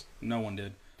guys. No one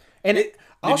did. And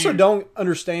I also don't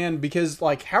understand because,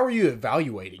 like, how are you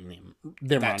evaluating them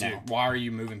That right too. now? Why are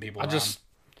you moving people around?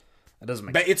 That doesn't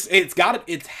make But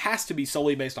it has to be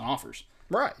solely based on offers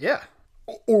right. Yeah,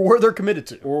 or where they're committed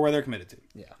to. or where they're committed to.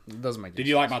 Yeah, it doesn't make. Did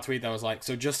you like my tweet that was like,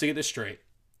 so just to get this straight,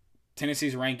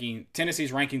 Tennessee's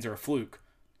rankings are a fluke,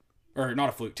 or not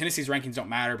a fluke. Tennessee's rankings don't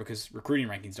matter because recruiting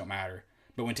rankings don't matter.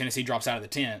 But when Tennessee drops out of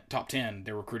the top 10,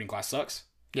 their recruiting class sucks.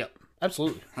 Yep,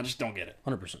 absolutely, I just don't get it.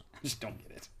 100%. I just don't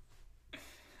get it.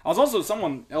 I was also,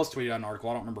 someone else tweeted out an article,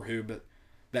 I don't remember who, but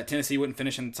that Tennessee wouldn't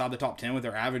finish inside the top 10 with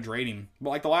their average rating. But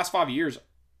like the last 5 years,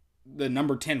 the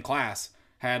number 10 class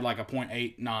had like a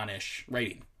 0.89-ish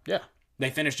rating. Yeah, They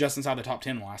finished just inside the top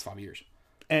 10 in the last 5 years.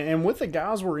 and with the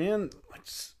guys we're in,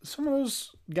 some of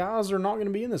those guys are not going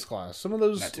to be in this class. Some of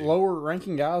those That too. lower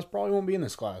ranking guys probably won't be in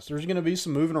this class. There's going to be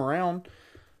some moving around.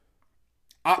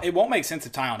 It won't make sense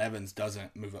if Tyon Evans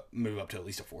doesn't move up to at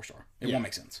least a 4-star. It won't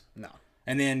make sense. No.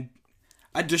 And then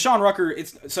Deshaun Rucker,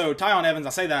 so Tyon Evans, I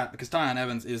say that because Tyon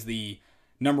Evans is the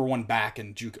number one back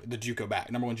in the JUCO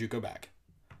back, number one JUCO back.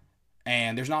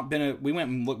 And there's not been we went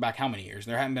and looked back how many years.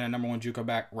 There hadn't been a number one JUCO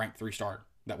back ranked 3-star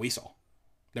that we saw.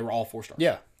 They were all 4-stars.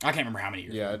 Yeah. I can't remember how many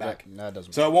years. Yeah, back. that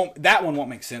doesn't. So that one won't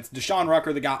make sense. Deshaun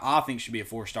Rucker, the guy I think should be a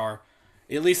 4-star.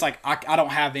 At least like I don't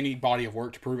have any body of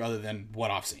work to prove other than what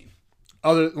I've seen.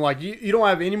 Other like you don't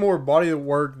have any more body of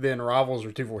work than Rivals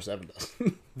or 247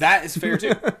 does. That is fair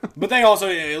too. But they also,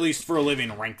 at least for a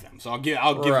living, rank them. So I'll give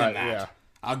Right, them that. yeah.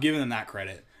 I'll give them that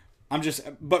credit.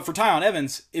 But for Tyon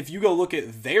Evans, if you go look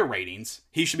at their ratings,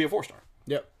 he should be a 4-star.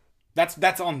 Yep.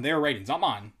 That's on their ratings, not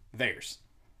mine. Theirs.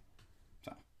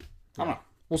 So I don't know.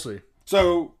 We'll see.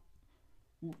 So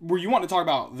were you wanting to talk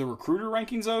about the recruiter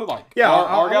rankings though? Like Yeah,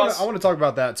 our guys. I want to talk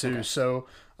about that too. Okay. So,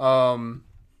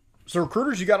 so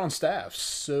recruiters you got on staff.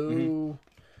 So,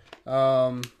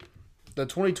 the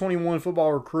 2021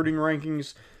 football recruiting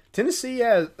rankings. Tennessee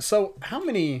has. So, how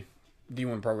many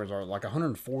D1 programs are like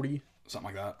 140? Something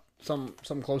like that.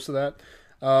 Something close to that.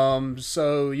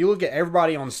 So you look at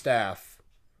everybody on staff.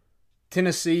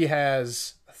 Tennessee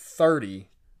has 30,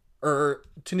 or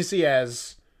Tennessee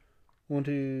has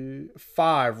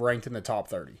 5 ranked in the top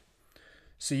 30.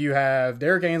 So you have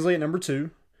Derek Ansley at number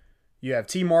 2. You have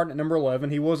T. Martin at number 11.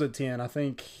 He was at 10. I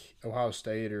think Ohio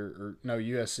State or no,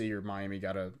 USC or Miami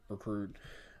got a recruit.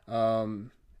 And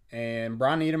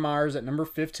Brian Niedermeyer's at number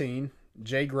 15.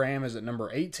 Jay Graham is at number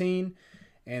 18.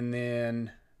 And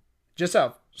then just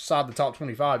outside the top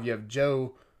 25, you have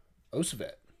Joe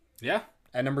Osovet Yeah.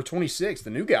 at number 26, the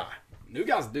new guy. The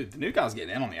new guys getting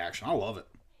in on the action. I love it.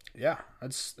 Yeah,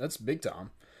 that's big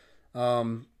time.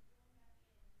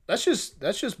 That's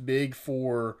just big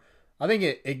for. I think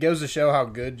it goes to show how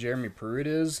good Jeremy Pruitt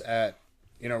is at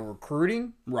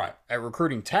recruiting, Right. at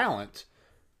recruiting talent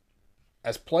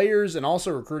as players and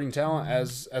also recruiting talent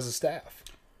as a staff.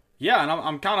 Yeah, and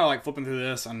I'm kind of like flipping through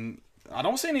this, and I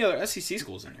don't see any other SEC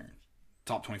schools in here.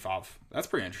 Top 25. That's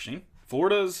pretty interesting.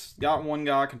 Florida's got one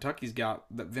guy. Kentucky's got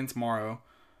that Vince Morrow.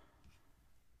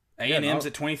 A&M's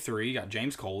at 23. Got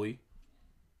James Coley.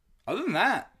 Other than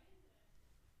that,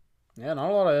 Yeah, not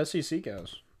a lot of SEC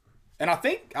guys. and I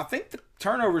think the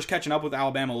turnover's catching up with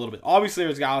Alabama a little bit. Obviously,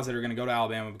 there's guys that are going to go to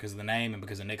Alabama because of the name and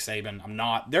because of Nick Saban.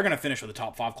 They're going to finish with a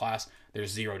top 5 class.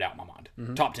 There's zero doubt in my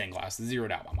mind. Top 10 class, zero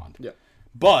doubt in my mind. Yeah.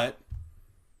 But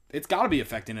it's got to be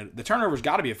affecting it. The turnover's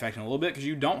got to be affecting it a little bit because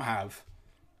you don't have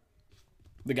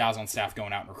the guys on staff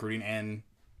going out and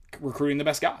recruiting the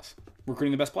best guys,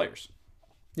 recruiting the best players.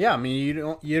 Yeah, I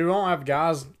mean you don't have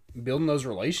guys building those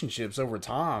relationships over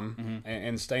time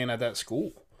and staying at that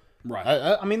school. Right.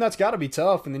 I mean that's got to be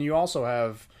tough. And then you also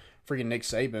have freaking Nick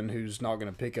Saban, who's not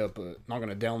going to not going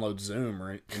to download Zoom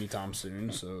or anytime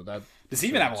soon. So that Does he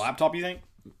even have a laptop? You think?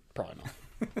 probably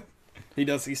not. He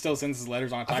does. He still sends his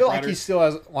letters on a I feel typewriter. like he still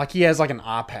has he has like an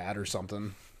iPad or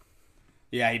something,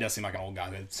 Yeah, he does seem like an old guy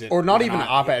who'd sit. or not with even an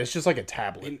iPad. It's just like a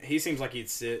tablet. He seems like he'd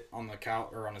sit on the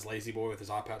couch or on his lazy boy with his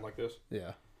iPad like this.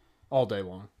 Yeah, all day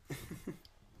long.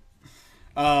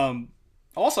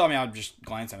 Also, I mean, I'm just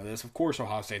glancing at this. Of course,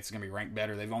 Ohio State's going to be ranked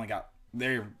better. They've only got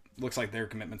looks like their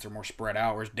commitments are more spread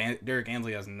out, whereas Derek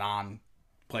Ansley has 9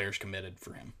 players committed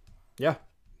for him. Yeah,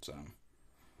 So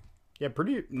yeah,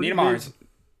 pretty Niedermeyer's big.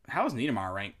 how is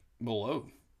Niedermeyer ranked below?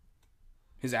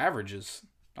 His average is,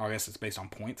 I guess it's based on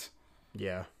points.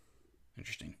 Yeah.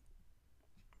 Interesting.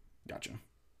 Gotcha.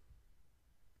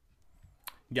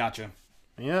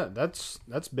 Yeah, that's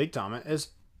big time. It's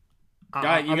You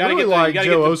I gotta really get like you gotta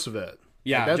Joe get Osovet.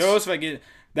 Yeah, Like, Joe Osovet,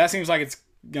 that seems like it's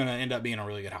gonna end up being a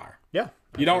really good hire. Yeah.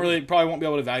 You probably won't be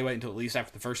able to evaluate until at least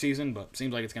after the first season, but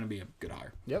seems like it's gonna be a good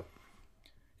hire. Yep.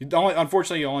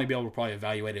 Unfortunately, you'll only be able to probably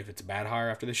evaluate it if it's a bad hire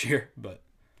after this year. But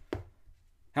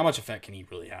how much effect can he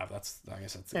really have? I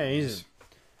guess that's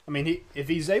if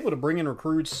he's able to bring in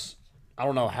recruits, I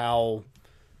don't know how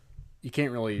you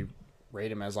can't really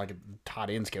rate him as like a tight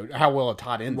ends coach. How well a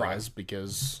tight end does,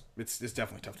 because it's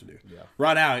definitely tough to do. Yeah.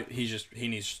 Right now, he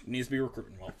needs to be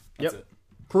recruiting well. That's it.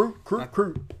 Crew.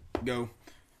 Go.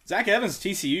 Zach Evans,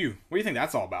 TCU. What do you think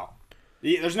that's all about?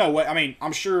 There's no way. I mean,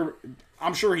 I'm sure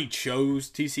he chose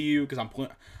TCU because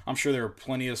I'm sure there were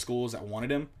plenty of schools that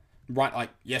wanted him. Right, like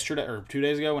yesterday or 2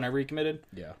 days ago, whenever he committed.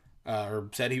 Yeah. Or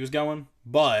said he was going.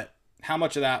 But how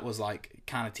much of that was like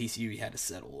kind of TCU? He had to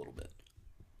settle a little bit.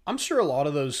 I'm sure a lot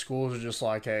of those schools are just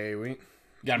like, hey, we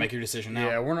got to make your decision now.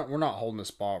 Yeah, we're not holding the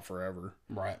spot forever.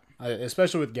 Right.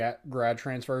 Especially with grad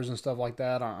transfers and stuff like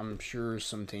that. I'm sure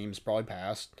some teams probably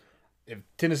passed. If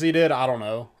Tennessee did, I don't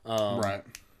know. Right.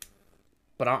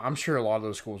 But I'm sure a lot of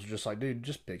those schools are just like, dude,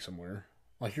 just pick somewhere.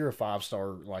 Like, you're a 5-star.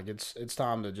 Like, it's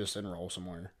time to just enroll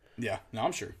somewhere. Yeah, no,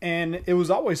 I'm sure. And it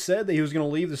was always said that he was going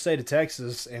to leave the state of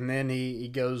Texas, and then he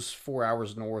goes 4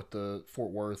 hours north to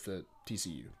Fort Worth at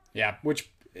TCU. Yeah, which,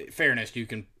 fairness, you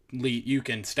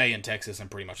can stay in Texas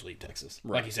and pretty much leave Texas.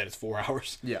 Right. Like you said, it's 4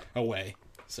 hours away.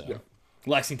 So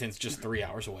Lexington's just 3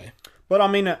 hours away. But, I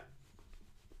mean,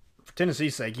 for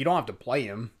Tennessee's sake, you don't have to play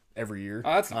him every year.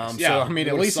 Oh, that's nice. So, I mean,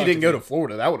 at least he didn't go to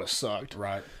Florida. That would have sucked.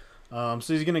 Right. So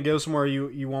he's going to go somewhere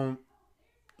you won't,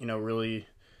 really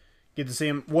get to see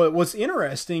him. What's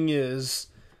interesting is,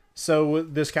 so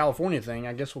this California thing,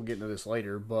 I guess we'll get into this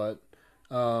later, but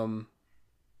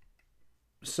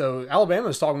so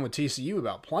Alabama's talking with TCU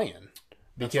about playing.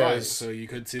 That's right. So you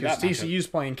could see that. Because TCU's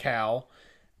playing Cal,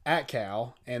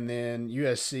 and then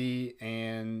USC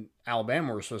and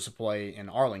Alabama were supposed to play in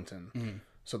Arlington. Mm-hmm.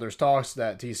 So there's talks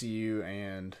that TCU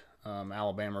and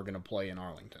Alabama are going to play in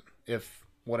Arlington if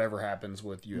whatever happens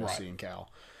with USC and Cal.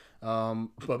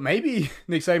 But maybe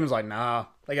Nick Saban's like, nah,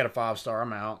 they got a 5-star.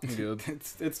 I'm out. I'm good.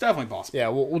 it's definitely possible. Yeah,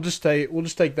 we'll just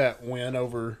take that win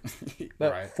over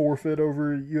that forfeit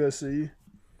over USC.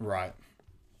 Right.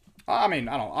 I mean,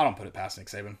 I don't put it past Nick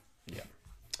Saban. Yeah,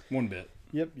 one bit.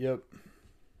 Yep. Do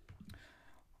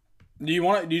you just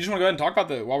want to go ahead and talk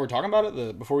about while we're talking about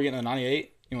it, before we get into the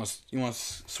 98? You want to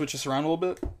switch us around a little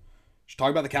bit? Just talk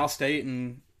about the Cal State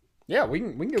and we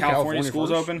can go California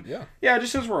schools first. open. Yeah,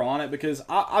 just as we're on it, because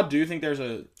I do think there's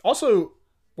a... Also,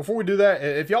 before we do that,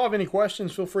 if y'all have any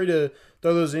questions, feel free to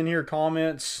throw those in here,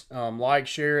 comments,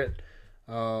 share it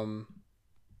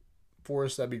for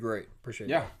us. That'd be great. Appreciate it.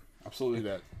 Yeah, absolutely. Do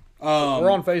that.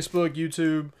 We're on Facebook,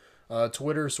 YouTube,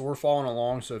 Twitter, so we're following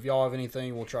along. So if y'all have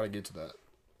anything, we'll try to get to that.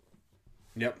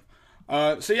 Yep.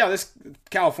 This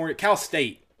Cal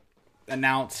State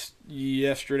announced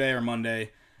yesterday or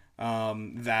Monday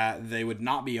that they would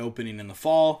not be opening in the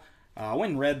fall. I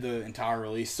went and read the entire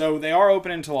release. So they are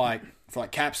opening to for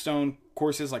capstone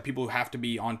courses, like people who have to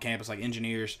be on campus, like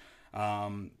engineers,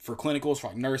 for clinicals,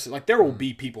 for nurses. Like there will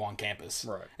be people on campus.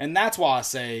 Right. And that's why I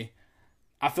say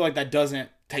I feel like that doesn't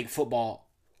take football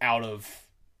out of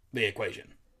the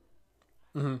equation.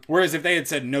 Mm-hmm. Whereas if they had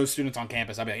said no students on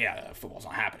campus, I'd be like, yeah, football's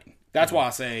not happening. That's why I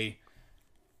say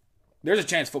there's a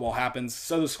chance football happens.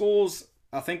 So the schools,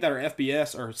 I think, that are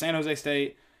FBS are San Jose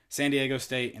State, San Diego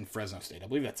State, and Fresno State. I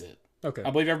believe that's it. Okay.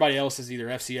 I believe everybody else is either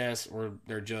FCS or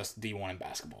they're just D1 in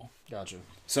basketball. Gotcha.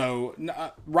 So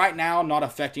right now, not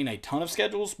affecting a ton of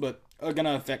schedules, but going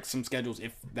to affect some schedules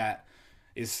if that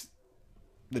is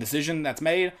the decision that's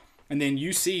made. And then the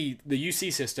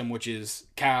UC system, which is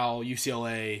Cal,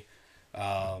 UCLA,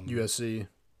 USC.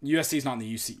 USC is not in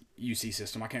the UC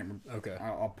system. I can't remember. Okay.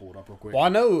 I'll pull it up real quick. Well, I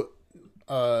know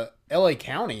LA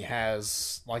County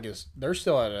has they're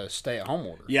still at a stay-at-home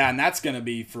order. Yeah, and that's going to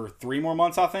be for 3 more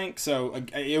months, I think. So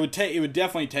it would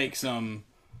definitely take some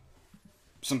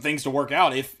things to work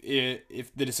out if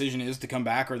the decision is to come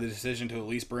back, or the decision to at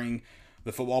least bring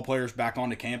the football players back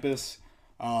onto campus.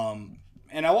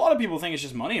 And a lot of people think it's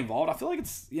just money involved. I feel like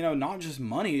it's not just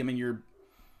money. I mean, you're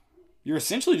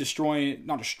essentially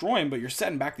not destroying, but you're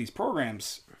setting back these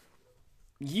programs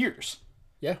years.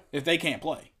 Yeah. If they can't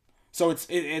play. So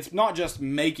it's not just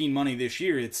making money this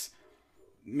year, it's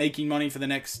making money for the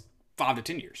next 5 to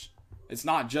 10 years. It's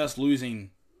not just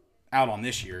losing out on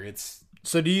this year. It's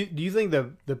So do you think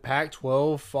the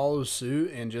Pac-12 follows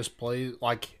suit and just play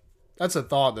like that's a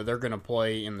thought that they're going to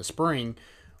play in the spring,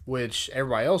 which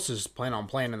everybody else is planning on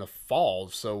playing in the fall.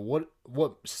 So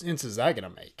what sense is that going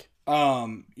to make?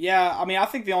 Yeah, I mean, I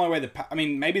think the only way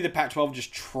maybe the Pac-12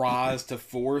 just tries to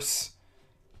force.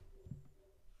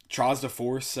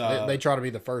 They try to be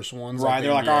the first ones, right?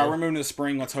 They're like, all right, we're moving to the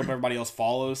spring. Let's hope everybody else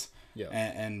follows. Yeah,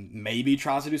 and maybe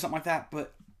tries to do something like that.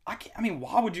 But I can't. I mean,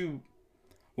 why would you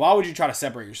try to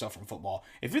separate yourself from football?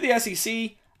 If you're the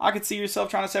SEC, I could see yourself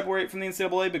trying to separate from the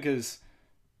NCAA because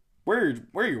where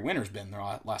your winners been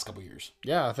the last couple of years?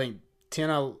 Yeah, I think 10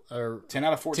 out of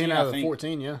 14. 10 out of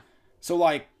 14, yeah. So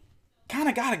like, kind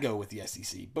of got to go with the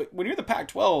SEC. But when you're the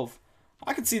Pac-12,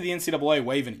 I could see the NCAA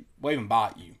waving by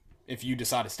at you if you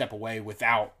decide to step away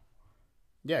without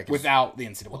the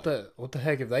NCAA. What the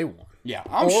heck have they won? Yeah,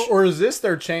 or is this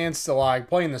their chance to like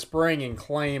play in the spring and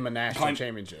claim a national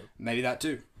championship? Maybe that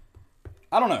too.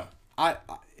 I don't know.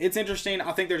 It's interesting.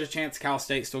 I think there's a chance Cal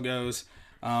State still goes.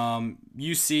 The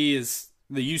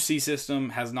UC system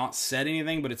has not said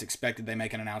anything, but it's expected they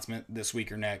make an announcement this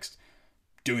week or next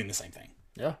doing the same thing.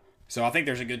 Yeah. So I think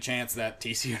there's a good chance that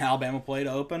TCU and Alabama play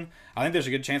to open. I think there's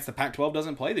a good chance the Pac-12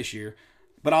 doesn't play this year,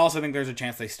 but I also think there's a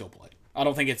chance they still play. I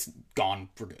don't think it's gone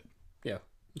for good. Yeah,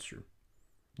 that's true.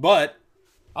 But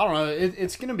I don't know.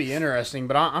 It's going to be interesting,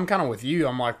 but I'm kind of with you.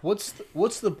 I'm like, what's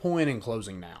the point in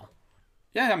closing now?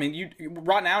 Yeah, I mean,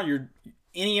 right now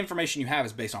any information you have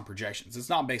is based on projections. It's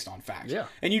not based on facts. Yeah.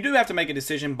 And you do have to make a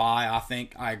decision by,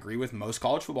 I agree with most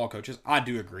college football coaches. I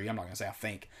do agree. I'm not going to say I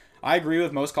think. I agree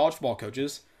with most college football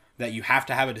coaches that you have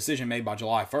to have a decision made by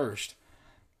July 1st.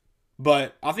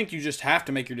 But I think you just have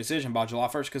to make your decision by July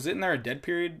 1st because isn't there a dead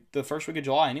period the first week of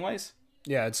July anyways?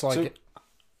 Yeah, it's like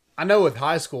I know with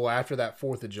high school after that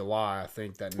 4th of July, I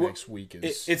think that next week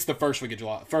is... It's the first week of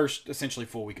July. First, essentially,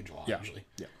 full week of July, usually.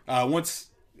 Yeah. Once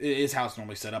is how it's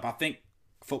normally set up. I think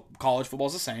college football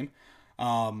is the same.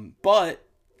 But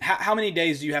how many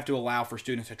days do you have to allow for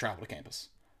students to travel to campus?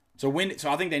 So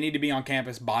I think they need to be on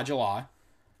campus by July.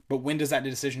 But when does that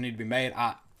decision need to be made?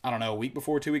 I don't know, a week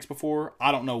before, 2 weeks before.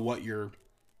 I don't know what your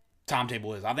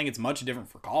timetable is. I think it's much different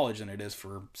for college than it is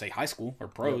for, say, high school or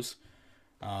pros.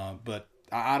 But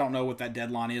I don't know what that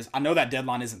deadline is. I know that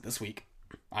deadline isn't this week.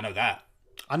 I know that.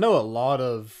 I know a lot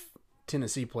of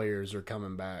Tennessee players are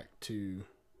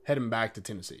heading back to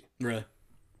Tennessee. Really?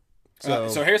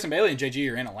 So Harrison Bailey and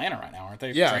JG are in Atlanta right now, aren't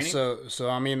they? Yeah. Training? So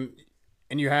I mean,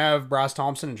 and you have Bryce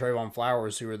Thompson and Trayvon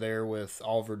Flowers who are there with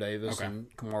Oliver Davis and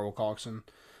Kamar Wilcoxon.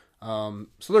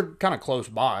 So they're kind of close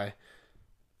by.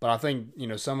 But I think,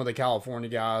 some of the California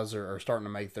guys are starting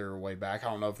to make their way back. I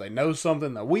don't know if they know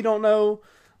something that we don't know.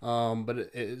 But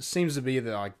it seems to be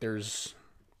that like there's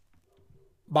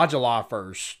by July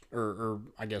 1st or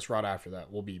I guess right after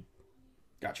that we'll be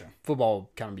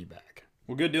football kind of be back.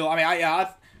 Well, good deal. I mean,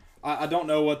 I don't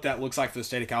know what that looks like for the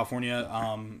state of California.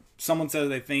 Someone says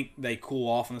they think they cool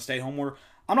off on the stay-at-home order.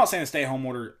 I'm not saying the stay-at-home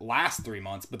order lasts 3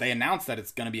 months, but they announced that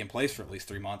it's going to be in place for at least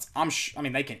 3 months. I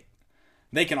mean,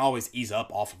 they can always ease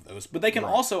up off of those, but they can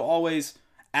also always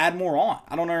add more on.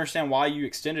 I don't understand why you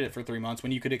extended it for 3 months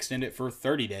when you could extend it for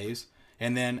 30 days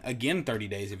and then again 30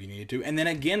 days if you needed to, and then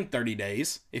again 30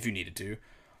 days if you needed to.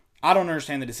 I don't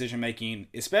understand the decision making,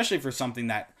 especially for something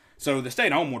that. So the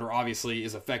stay-at-home order obviously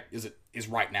is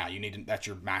right now. That's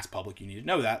your mass public. You need to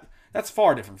know that. That's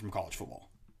far different from college football.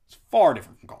 It's far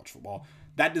different from college football.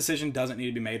 That decision doesn't need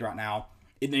to be made right now.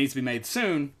 It needs to be made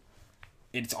soon.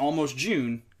 It's almost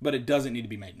June, but it doesn't need to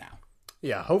be made now.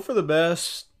 Yeah, hope for the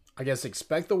best. I guess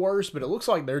expect the worst, but it looks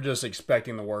like they're just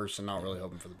expecting the worst and not really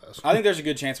hoping for the best. I think there's a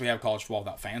good chance we have college football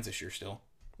without fans this year still.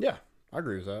 Yeah, I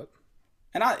agree with that.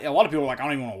 And a lot of people are like, I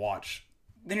don't even want to watch.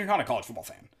 Then you're not a college football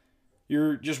fan.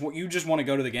 You just want to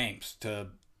go to the games I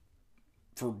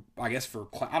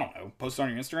don't know, post it on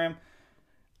your Instagram.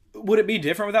 Would it be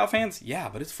different without fans? Yeah,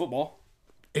 but it's football.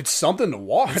 It's something to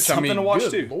watch. It's something to watch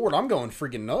too. Lord, I'm going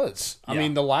freaking nuts. I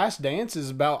mean, The Last Dance is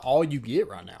about all you get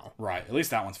right now. Right. At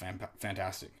least that one's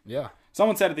fantastic. Yeah.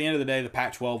 Someone said at the end of the day, the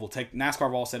Pac-12 will take.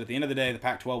 NASCAR Vol said at the end of the day, the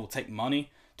Pac-12 will take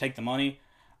the money.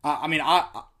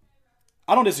 I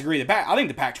don't disagree. I think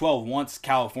the Pac-12 wants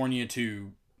California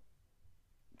to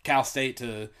Cal State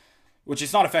to, which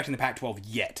is not affecting the Pac-12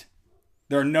 yet.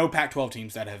 There are no Pac-12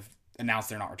 teams that have announced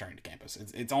they're not returning to campus.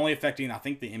 It's only affecting, I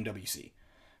think, the MWC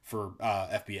for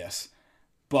FBS.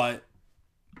 But,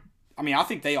 I mean, I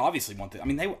think they obviously want to. I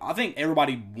mean, I think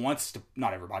everybody wants to,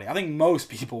 not everybody, I think most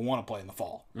people want to play in the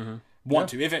fall. Mm-hmm.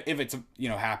 To, if it's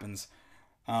happens.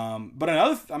 But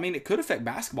it could affect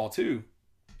basketball too.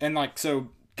 And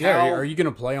are you going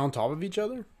to play on top of each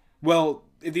other? Well,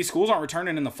 if these schools aren't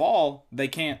returning in the fall, they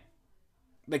can't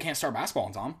they can't start basketball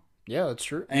in time. Yeah, that's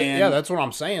true. And- yeah, that's what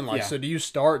I'm saying. Like, Yeah. so do you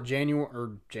start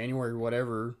January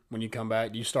whatever when you come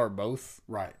back? Do you start both?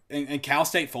 Right. And Cal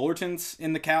State Fullerton's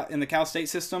in the Cal State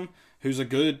system, who's a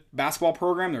good basketball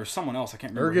program. There's someone else I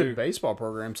can't They're a remember. good baseball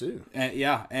program too. And,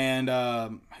 yeah, and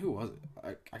who was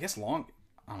it? I guess I don't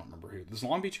remember who. Is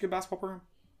Long Beach a good basketball program?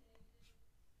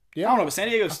 Yeah, I don't know, but San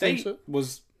Diego think State so.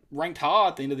 was ranked high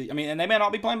at the end of the. I mean, and they may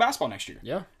not be playing basketball next year.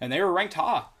 Yeah, And they were ranked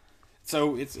high,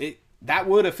 so that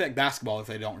would affect basketball if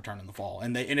they don't return in the fall,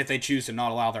 and if they choose to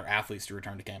not allow their athletes to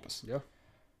return to campus. yeah.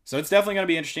 So it's definitely going to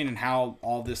be interesting in how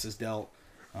all this is dealt.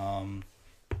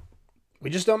 We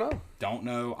just don't know. Don't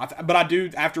know, but I do.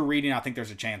 After reading, I think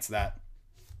there's a chance that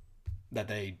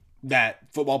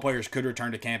football players could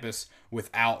return to campus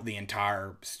without the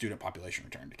entire student population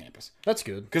returning to campus, That's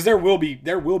good. because there will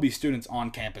be students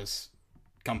on campus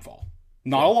come fall.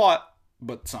 Not a lot,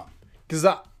 but some. Because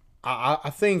I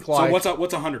think So like what's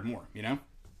 100 more? You know.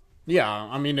 yeah,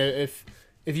 I mean if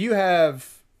you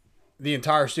have the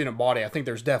entire student body, I think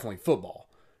there's definitely football.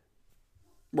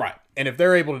 Right. And if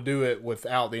they're able to do it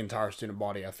without the entire student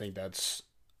body, I think that's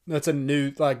a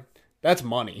new that's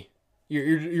money.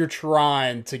 You're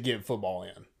trying to get football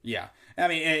in. Yeah. I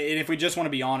mean, and if we just want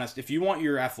to be honest, if you want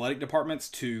your athletic departments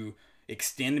to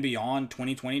extend beyond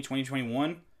 2020,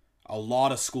 2021, a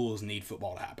lot of schools need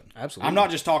football to happen. Absolutely. I'm not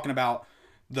just talking about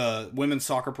the women's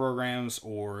soccer programs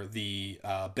or the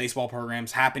baseball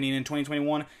programs happening in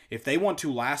 2021. If they want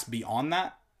to last beyond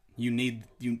that,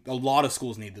 a lot of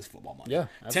schools need this football money. Yeah,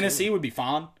 absolutely. Tennessee would be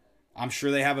fine. I'm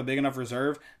sure they have a big enough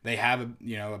reserve. They have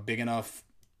a big enough.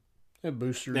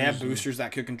 Boosters. They have boosters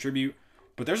that could contribute.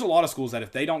 But there's a lot of schools that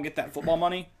if they don't get that football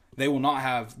money, they will not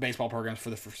have baseball programs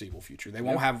for the foreseeable future. They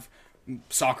won't have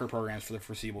soccer programs for the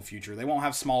foreseeable future. They won't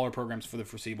have smaller programs for the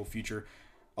foreseeable future.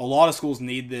 A lot of schools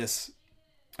need this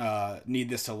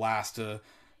to last to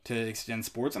extend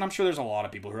sports. And I'm sure there's a lot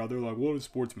of people who are out there like, what does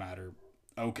sports matter?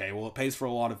 Okay, well, it pays for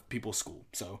a lot of people's school.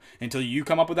 So until you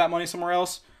come up with that money somewhere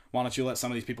else, why don't you let some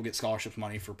of these people get scholarships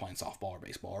money for playing softball or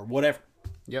baseball or whatever?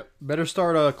 Yep. Better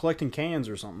start collecting cans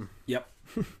or something. Yep.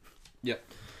 Yep.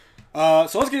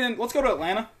 So let's go to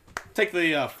Atlanta. Take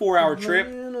the 4-hour trip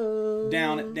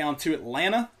down to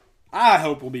Atlanta. I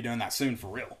hope we'll be doing that soon for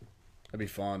real. That'd be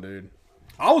fun, dude.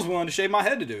 I was willing to shave my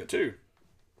head to do it too.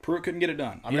 Pruitt couldn't get it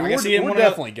done. I mean, guess he we're didn't wanna-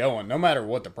 definitely going. No matter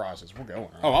what the price is, we're going.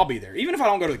 Right? Oh, I'll be there. Even if I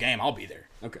don't go to the game, I'll be there.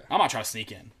 Okay. I might try to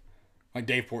sneak in. Like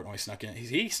Dave Portnoy snuck in.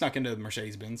 He snuck into the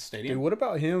Mercedes-Benz Stadium. Dude, what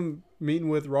about him meeting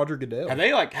with Roger Goodell?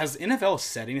 Has NFL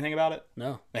said anything about it?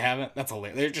 No. They haven't? That's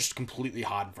hilarious. They're just completely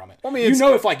hiding from it. I mean, you it's-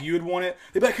 know, if you would want it,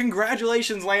 they'd be like,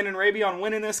 congratulations, Landon Raby, on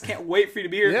winning this. Can't wait for you to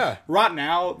be here. Yeah. Right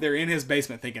now, they're in his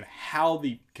basement thinking,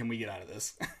 can we get out of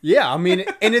this? Yeah, I mean,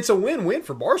 and it's a win-win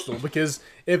for Barstool because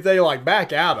if they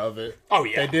back out of it, Oh,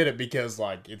 yeah. they did it because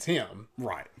it's him.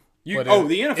 Right. But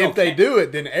The NFL. if they can't- do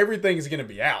it, then everything's gonna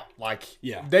be out.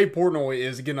 Yeah. Dave Portnoy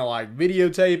is gonna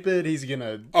videotape it. He's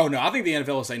gonna. Oh, no. I think the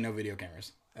NFL will say no video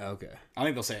cameras. Okay. I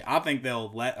think they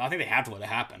have to let it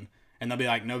happen. And they'll be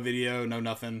like, no video, no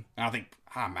nothing. And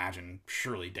I imagine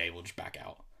surely Dave will just back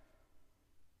out.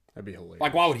 That'd be hilarious.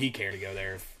 Like, why would he care to go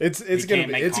there? If It's he gonna can't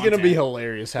be make it's gonna be content?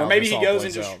 hilarious how Or maybe this he all goes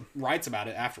and plays just out. writes about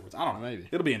it afterwards. I don't know. Maybe.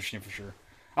 It'll be interesting for sure.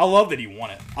 I love that he won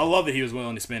it. I love that he was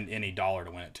willing to spend any dollar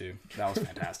to win it too. That was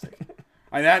fantastic.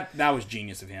 That was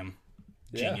genius of him.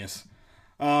 Yeah. Genius.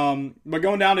 But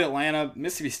going down to Atlanta,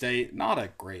 Mississippi State, not a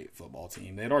great football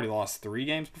team. They had already lost 3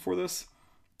 games before this.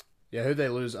 Yeah, who'd they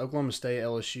lose? Oklahoma State,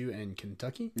 LSU, and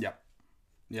Kentucky. Yep.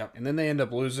 And then they end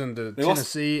up losing to They lost-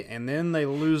 Tennessee, and then they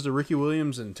lose to Ricky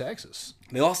Williams in Texas.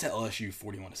 They lost to LSU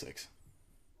 41-6.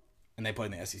 And they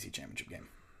played in the SEC championship game.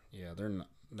 Yeah, they're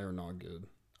not good.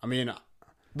 I mean,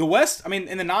 The West,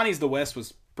 in the 90s, the West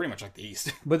was pretty much like the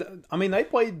East. but I mean they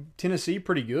played Tennessee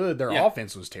pretty good. Their Yeah.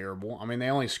 offense was terrible. I mean they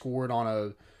only scored on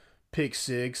a pick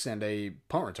 6 and a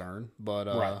punt return, but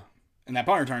Right. And that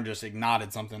punt return just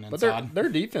ignited something but inside. their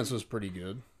defense was pretty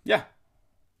good. Yeah.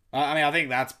 I think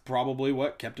that's probably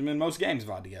what kept them in most games, if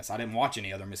I had to guess. I didn't watch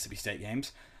any other Mississippi State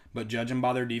games, but judging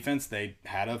by their defense, they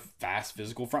had a fast,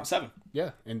 physical front seven.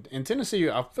 Yeah, and Tennessee,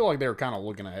 I feel like they were kind of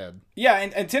looking ahead. Yeah,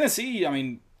 and Tennessee,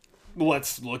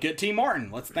 let's look at T. Martin.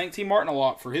 Let's thank T. Martin a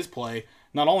lot for his play.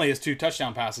 Not only his 2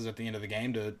 touchdown passes at the end of the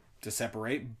game to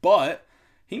separate, but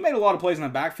he made a lot of plays in the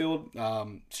backfield,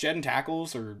 shedding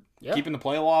tackles or keeping the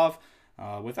play alive.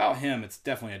 Without him, it's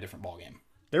definitely a different ballgame.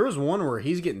 There was one where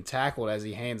he's getting tackled as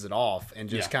he hands it off and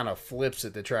just Yeah. kind of flips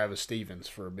it to Travis Stevens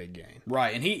for a big gain.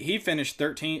 Right, and he finished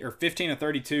 15 of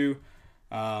 32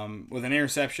 with an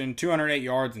interception, 208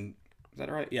 yards, and is that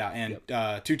right? Yeah, and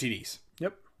 2 TDs.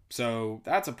 Yep. So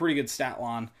that's a pretty good stat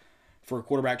line for a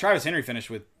quarterback. Travis Henry finished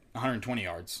with 120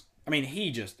 yards I mean,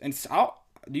 he just and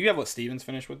do you have what Stevens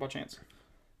finished with by chance?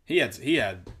 He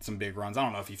had some big runs. I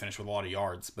don't know if he finished with a lot of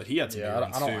yards, but he had some big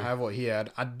runs too. I don't have what he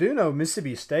had. I do know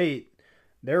Mississippi State,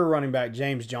 their running back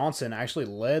James Johnson actually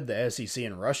led the SEC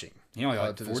in rushing. He only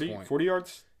had 40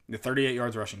 yards? The 38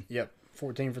 yards rushing. Yep,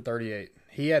 14 for 38.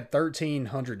 He had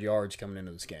 1,300 yards coming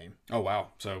into this game. Oh, wow.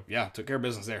 So, yeah, took care of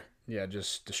business there. Yeah,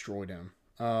 just destroyed him.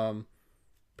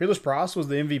 Peerless Price was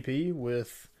the MVP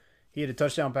he had a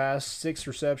touchdown pass, 6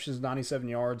 receptions, 97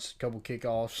 yards, a couple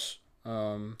kickoffs.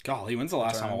 Golly, when's the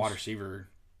last time a wide receiver...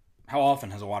 How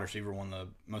often has a wide receiver won the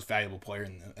most valuable player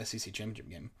in the SEC championship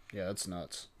game? Yeah, that's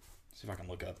nuts. See if I can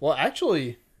look up. Well,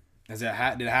 actually... Did it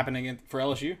happen again for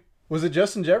LSU? Was it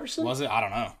Justin Jefferson? Was it? I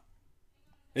don't know.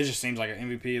 It just seems like an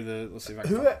MVP of the... Let's see if I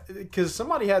can... Because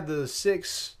somebody had the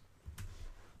 6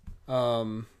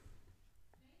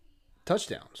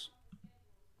 touchdowns.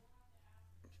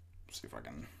 See if I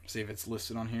can see if it's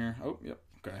listed on here. Oh, yep.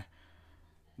 Okay.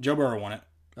 Joe Burrow won it.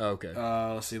 Oh, okay.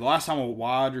 Let's see. The last time a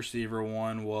wide receiver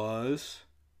won was...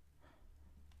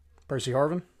 Percy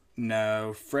Harvin?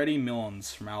 No, Freddie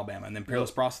Millens from Alabama. And then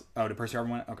Peerless Price... Oh, did Percy Harvin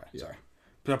win it? Okay, sorry.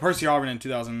 But Percy Harvin in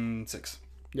 2006.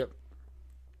 Yep.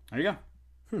 There you go.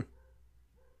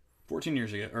 14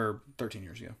 years ago, or 13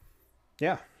 years ago.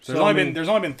 Yeah. So there's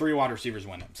only been 3 wide receivers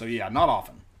win it. So, yeah, not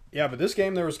often. Yeah, but this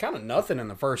game, there was kind of nothing in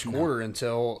the first quarter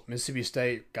until Mississippi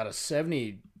State got a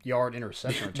 70-yard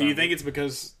interception return. Do you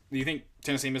think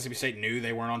Tennessee and Mississippi State knew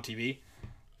they weren't on TV?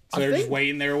 So they're just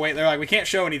waiting. They're like, we can't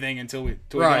show anything until we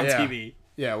get on TV.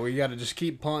 Yeah, we got to just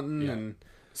keep punting. Yeah. And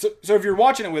So if you're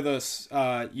watching it with us,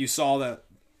 you saw that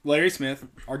Larry Smith,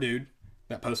 our dude,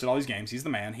 that posted all these games, he's the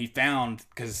man. He found,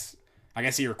 because I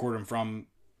guess he recorded them from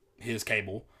his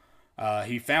cable,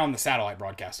 he found the satellite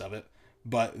broadcast of it.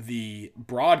 But the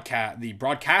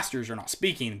broadcasters are not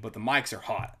speaking, but the mics are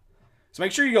hot. So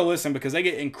make sure you go listen because they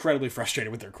get incredibly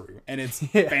frustrated with their crew, and it's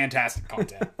fantastic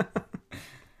content.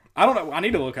 I don't know. I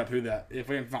need to look up see if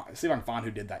I can find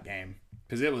who did that game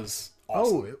because it was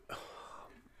awesome.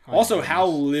 Also, how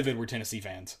livid were Tennessee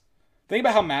fans? Think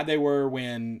about how mad they were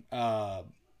when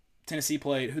Tennessee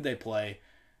played. Who'd they play?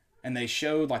 And they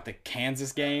showed like the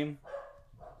Kansas game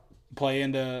play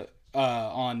into.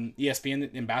 On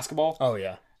ESPN in basketball. Oh,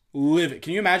 yeah. Livid.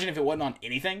 Can you imagine if it wasn't on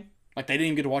anything? Like, they didn't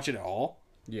even get to watch it at all?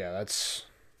 Yeah, that's...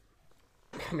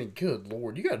 I mean, good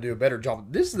Lord. You got to do a better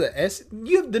job. This is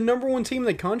you have the number 1 team in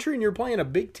the country, and you're playing a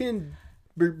Big 10,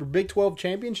 Big 12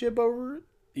 championship over it?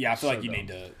 Yeah, I feel like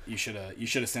you should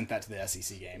have sent that to the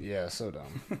SEC game. Yeah, so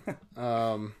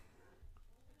dumb.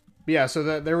 Yeah,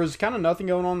 so there was kind of nothing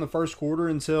going on in the first quarter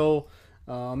until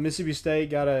Mississippi State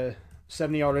got a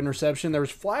 70-yard interception. There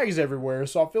was flags everywhere,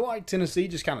 so I feel like Tennessee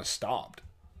just kind of stopped.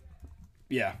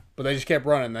 Yeah. But they just kept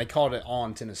running. They called it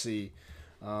on Tennessee.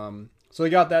 So they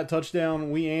got that touchdown.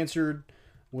 We answered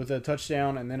with a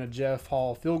touchdown and then a Jeff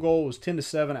Hall field goal. It was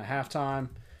 10-7 at halftime.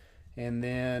 And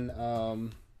then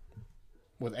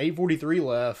with 8:43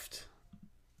 left,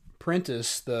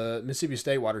 Prentice, the Mississippi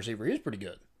State wide receiver, he was pretty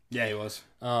good. Yeah, he was.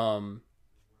 Had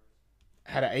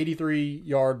an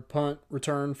 83-yard punt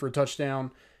return for a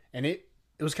touchdown. And it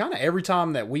was kind of every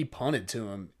time that we punted to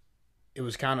him, it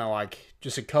was kind of like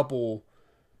just a couple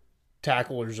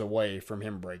tacklers away from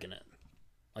him breaking it.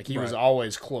 Like he was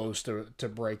always close to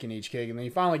breaking each kick. And then he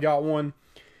finally got one.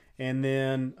 And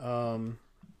then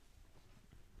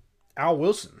Al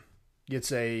Wilson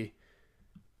gets a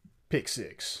pick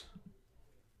 6.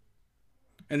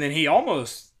 And then he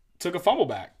almost took a fumble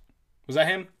back. Was that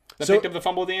him that picked up the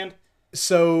fumble at the end?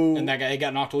 So and that guy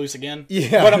got knocked loose again.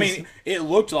 Yeah, but I mean, it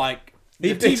looked like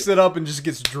he picks it up and just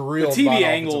gets drilled. The TV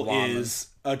angle is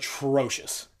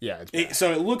atrocious. Yeah,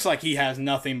 so it looks like he has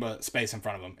nothing but space in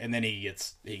front of him, and then he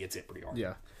gets hit pretty hard.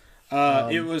 Yeah.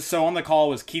 It was so on the call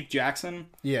was Keith Jackson.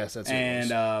 Yes, that's and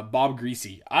Bob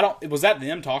Greasy. Was that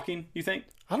them talking? You think?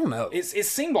 I don't know. It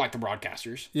seemed like the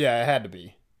broadcasters. Yeah, it had to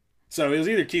be. So it was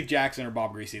either Keith Jackson or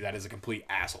Bob Greasy that is a complete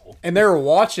asshole. And they were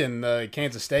watching the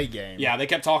Kansas State game. Yeah, they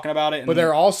kept talking about it. But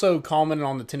they're also commenting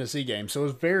on the Tennessee game. So it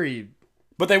was very...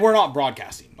 But they were not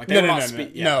broadcasting. Like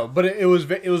No, but it was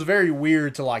very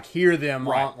weird to like hear them.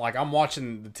 Right. Like I'm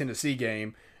watching the Tennessee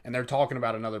game and they're talking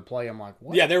about another play. I'm like,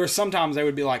 what? Yeah, there were sometimes they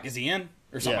would be like, is he in?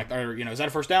 Or something like that. Or, is that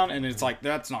a first down? And it's like,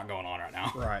 that's not going on right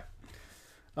now. Right.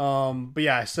 But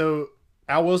yeah, so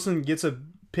Al Wilson gets a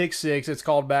pick 6. It's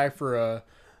called back for a...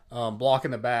 block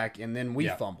in the back, and then we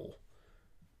fumble.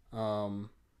 So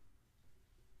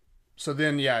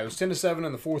then, it was 10-7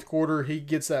 in the fourth quarter. He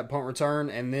gets that punt return,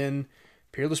 and then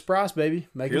Peerless Price, baby,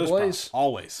 making plays.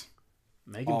 Always.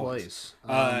 Making plays.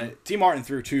 T. Martin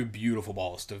threw 2 beautiful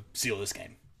balls to seal this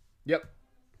game. Yep.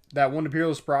 That one to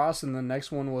Peerless Price, and the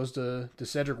next one was to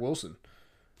Cedric Wilson.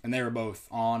 and they were both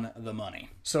on the money.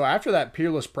 So after that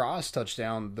Peerless Price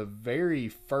touchdown, the very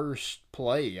first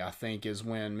play, I think, is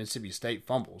when Mississippi State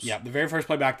fumbles. Yeah, the very first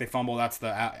play back, they fumble. That's the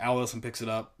Allison picks it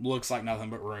up. Looks like nothing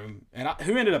but room. And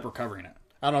who ended up recovering it?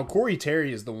 I don't know. Corey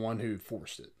Terry is the one who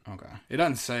forced it. Okay, it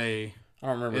doesn't say. I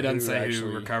don't remember. It doesn't say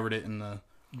actually who recovered it in the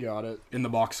got it in the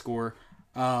box score.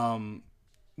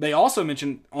 They also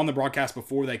mentioned on the broadcast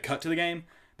before they cut to the game.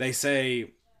 They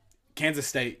say Kansas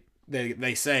State.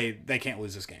 They say they can't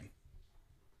lose this game.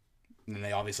 And then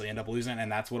they obviously end up losing,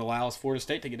 and that's what allows Florida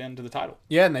State to get into the title.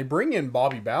 Yeah, and they bring in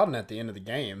Bobby Bowden at the end of the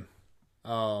game,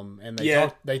 and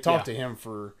they talk to him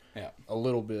for a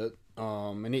little bit,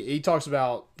 and he talks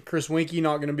about Chris Winkie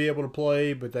not going to be able to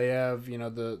play, but they have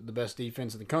the best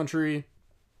defense in the country.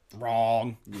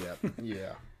 Wrong.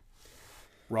 Yeah.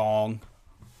 Wrong.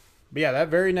 But yeah, that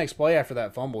very next play after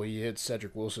that fumble, he hits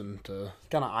Cedric Wilson to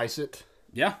kind of ice it.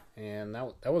 Yeah. And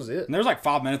that was it. And there's like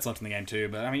 5 minutes left in the game, too.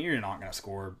 But, I mean, you're not going to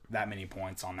score that many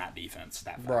points on that defense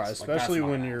that fast. Right, especially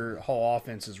when your whole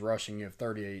offense is rushing. You have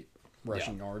 38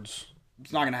 rushing yards.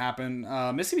 It's not going to happen.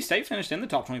 Mississippi State finished in the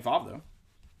top 25, though.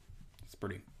 It's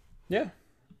pretty. Yeah.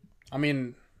 I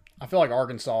mean, I feel like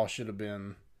Arkansas should have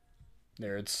been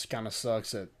there. It's kind of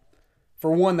sucks that,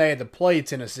 for one, they had to play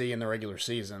Tennessee in the regular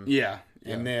season. Yeah.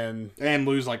 And then... And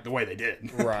lose like the way they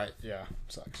did. Right, yeah.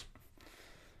 Sucks.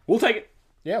 We'll take it.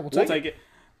 Yeah, we'll take it.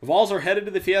 The Vols are headed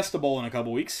to the Fiesta Bowl in a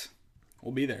couple weeks.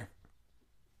 We'll be there.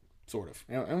 Sort of.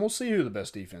 And we'll see who the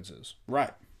best defense is.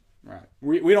 Right.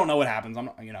 We don't know what happens. I'm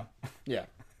not, Yeah.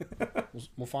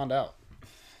 we'll find out.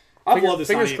 I've loved this.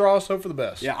 Fingers crossed, hope for the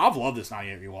best. Yeah, I've loved this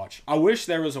 98 rewatch. I wish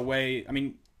there was a way. I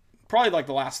mean, probably like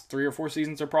the last 3 or 4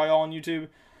 seasons are probably all on YouTube.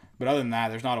 But other than that,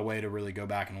 there's not a way to really go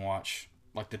back and watch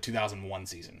like the 2001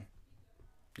 season.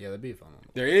 Yeah, that'd be a fun one.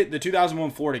 The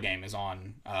 2001 Florida game is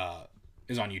on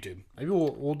YouTube. Maybe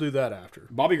we'll do that after.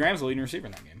 Bobby Graham's the leading receiver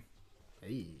in that game.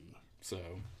 Hey. So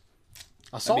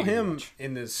I saw him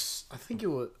in this. I think it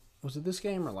was it this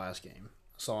game or last game?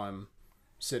 I saw him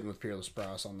sitting with Peerless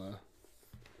Price on the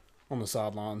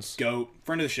sidelines. Goat,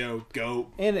 friend of the show,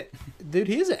 goat. And dude,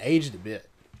 he hasn't aged a bit.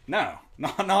 No,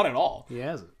 not at all. He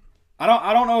hasn't.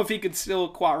 I don't know if he could still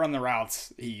quite run the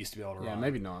routes he used to be able to run. Yeah,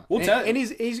 maybe not. And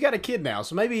he's got a kid now,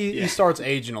 so maybe he starts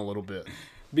aging a little bit.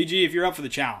 BG, if you're up for the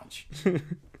challenge, if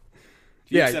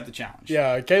you accept the challenge.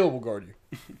 Yeah, Caleb will guard you.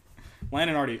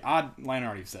 Landon already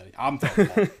said it. I'm telling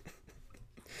you.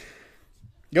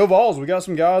 Go Vols. We got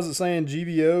some guys that saying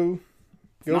GVO.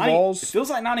 Go Vols. It feels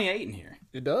like 98 in here.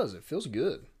 It does. It feels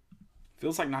good.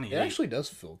 Feels like 98. It actually does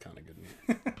feel kind of good.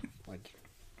 Like,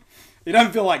 it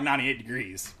doesn't feel like 98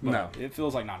 degrees. But no. It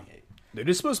feels like 98. Dude,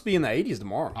 it's supposed to be in the 80s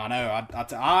tomorrow. I know.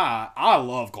 I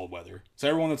love cold weather. So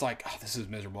everyone that's like, oh, this is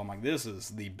miserable. I'm like, this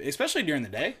is especially during the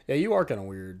day. Yeah, you are kind of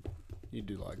weird. You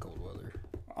do like cold weather.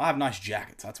 I have nice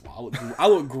jackets. That's why I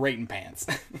look great in pants.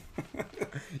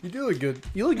 You do look good.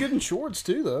 You look good in shorts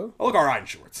too, though. I look all right in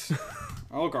shorts.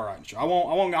 I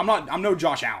won't. I'm no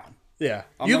Josh Allen. Yeah,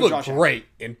 I'm you no look Josh great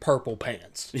in purple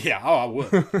pants. Yeah, I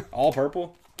would. All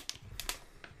purple.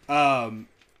 Jumbotron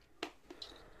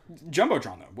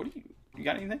though. You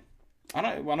got anything?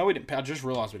 I know we didn't. I just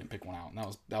realized we didn't pick one out, and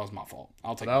that was my fault.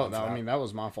 I'll take that. I mean, that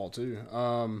was my fault too.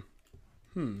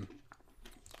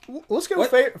 Let's go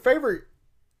favorite.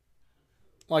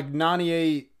 Like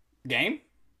 98 game.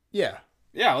 Yeah.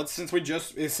 Since we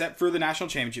just except for the national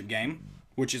championship game,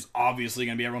 which is obviously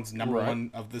going to be everyone's number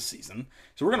one of the season.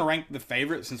 So we're going to rank the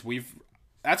favorite since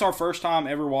that's our first time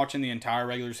ever watching the entire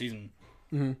regular season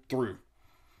through.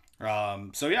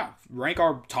 So yeah, rank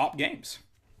our top games.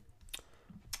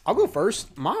 I'll go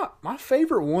first. My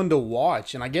favorite one to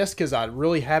watch, and I guess because I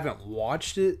really haven't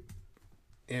watched it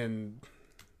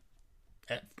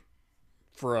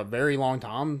for a very long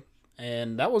time,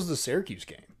 and that was the Syracuse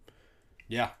game.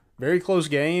 Yeah. Very close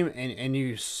game, and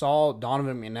you saw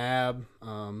Donovan McNabb.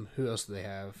 Who else do they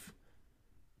have?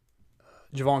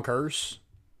 Javon Curse.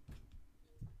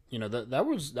 That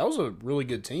was a really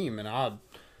good team, and I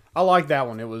like that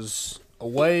one. It was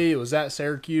away. It was at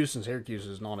Syracuse, and Syracuse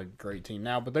is not a great team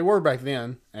now, but they were back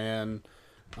then, and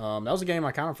that was a game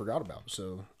I kind of forgot about.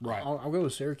 So I'll go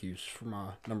with Syracuse for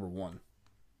my number one.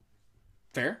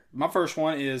 Fair. My first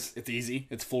one it's easy.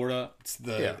 It's Florida.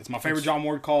 It's my favorite John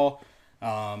Ward call.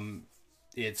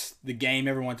 It's the game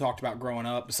everyone talked about growing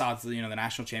up. Besides the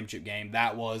national championship game,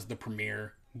 that was the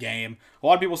premier game. A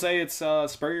lot of people say it's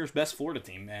Spurrier's best Florida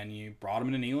team, and you brought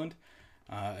them into Neyland,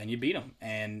 and you beat them,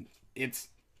 and it's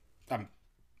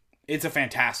a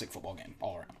fantastic football game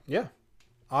all around. Yeah,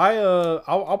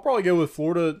 I'll probably go with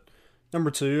Florida number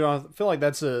 2. I feel like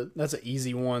that's an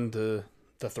easy one to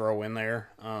throw in there.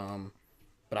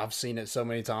 But I've seen it so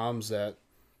many times that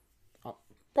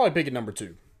Probably pick at number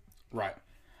 2. Right.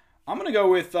 I'm going to go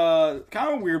with kind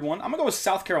of a weird one. I'm going to go with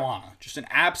South Carolina. Just an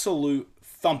absolute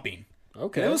thumping.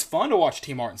 Okay. And it was fun to watch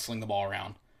T. Martin sling the ball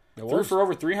around. Threw for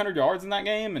over 300 yards in that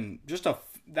game, and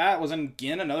that was,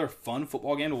 again, another fun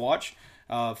football game to watch.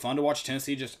 Fun to watch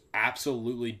Tennessee just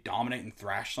absolutely dominate and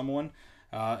thrash someone.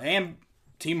 And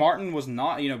T. Martin was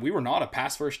not, we were not a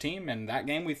pass-first team, and that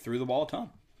game we threw the ball a ton.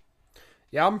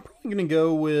 Yeah, I'm probably going to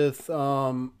go with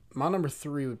my number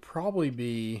 3 would probably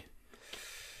be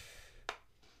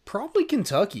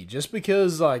Kentucky, just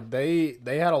because like they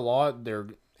had a lot. Their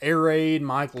air raid,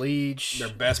 Mike Leach, Their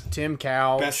best Tim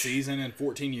Couch, best season in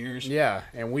 14 years. Yeah,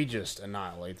 and we just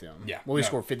annihilate them. Yeah, we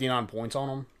scored 59 points on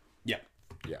them. Yeah,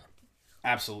 yeah,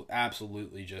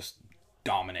 absolutely, just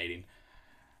dominating.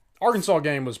 Arkansas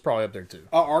game was probably up there too.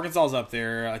 Arkansas's up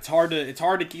there. It's hard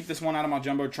to keep this one out of my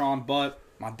jumbotron, but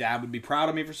my dad would be proud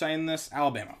of me for saying this.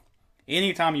 Alabama.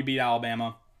 Anytime you beat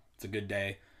Alabama, it's a good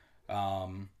day.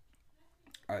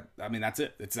 I mean, that's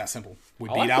it. It's that simple. We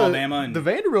beat Alabama. And the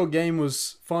Vanderbilt game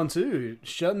was fun, too.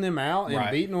 Shutting them out and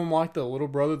beating them like the little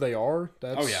brother they are.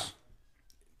 Oh, yeah.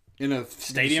 In a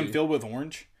stadium filled with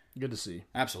orange. Good to see.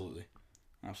 Absolutely.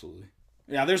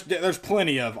 Yeah, there's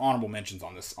plenty of honorable mentions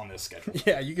on this schedule.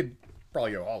 Yeah, you could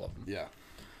probably go all of them. Yeah.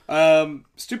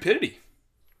 Stupidity.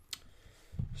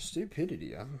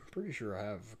 I'm pretty sure I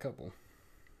have a couple.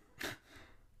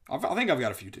 I think I've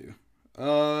got a few, too.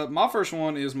 My first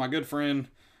one is my good friend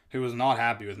who was not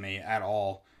happy with me at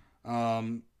all.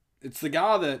 It's the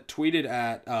guy that tweeted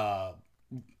at,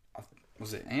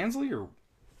 was it Ansley or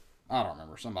I don't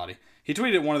remember, somebody. He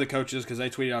tweeted at one of the coaches because they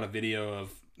tweeted out a video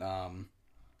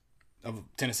of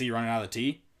Tennessee running out of the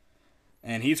tee.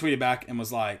 And he tweeted back and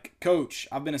was like, Coach,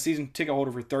 I've been a season ticket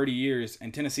holder for 30 years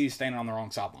and Tennessee's standing on the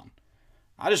wrong sideline.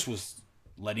 I just was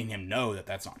letting him know that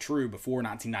that's not true. Before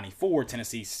 1994,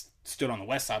 Tennessee stood on the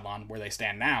west sideline where they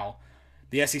stand now.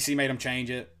 The SEC made them change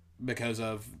it because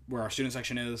of where our student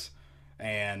section is,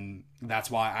 and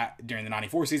that's why during the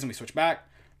 94 season we switched back.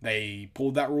 They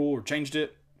pulled that rule or changed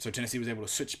it, so Tennessee was able to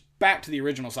switch back to the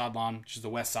original sideline, which is the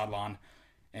west sideline.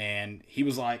 And he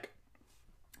was like,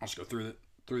 I'll just go through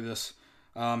this.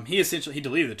 He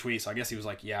deleted the tweet, so I guess he was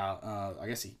like, I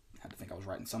guess he had to think I was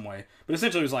right in some way. But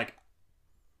essentially it was like,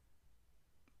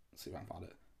 let's see if I can find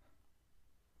it.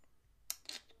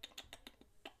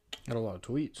 Got a lot of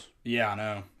tweets. Yeah, I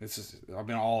know. I've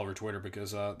been all over Twitter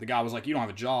because the guy was like, you don't have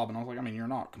a job. And I was like, I mean, you're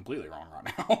not completely wrong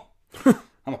right now.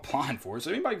 I'm applying for it. So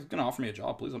if anybody's going to offer me a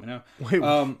job, please let me know. Wait,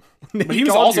 but he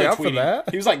was also tweeting.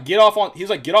 He was like, get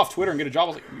off Twitter and get a job. I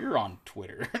was like, you're on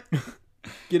Twitter.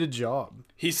 Get a job.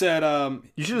 He said,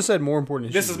 you should have said more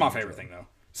important. This is my favorite thing, though.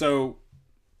 So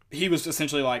he was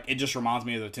essentially like, it just reminds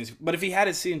me of the Tennessee. But if he had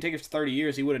his season tickets for 30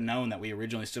 years, he would have known that we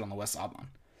originally stood on the west sideline.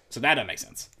 So that doesn't make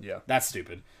sense. Yeah. That's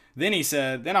stupid. Then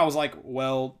I was like,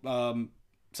 well,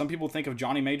 some people think of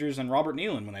Johnny Majors and Robert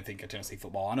Nealon when they think of Tennessee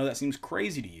football. I know that seems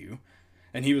crazy to you.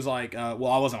 And he was like, well,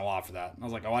 I wasn't alive for that. I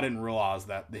was like, I didn't realize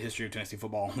that the history of Tennessee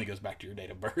football only goes back to your date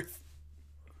of birth.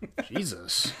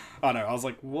 Jesus. I know. I was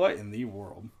like, what in the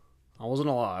world? I wasn't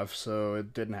alive, so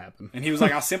it didn't happen. And he was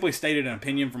like, I simply stated an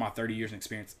opinion from my 30 years of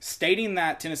experience. Stating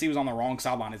that Tennessee was on the wrong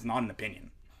sideline is not an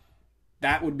opinion.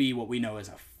 That would be what we know as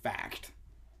a fact.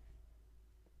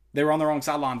 They were on the wrong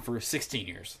sideline for 16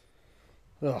 years.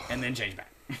 Ugh. And then changed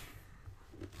back.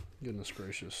 Goodness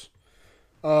gracious.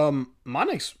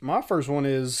 My first one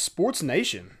is Sports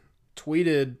Nation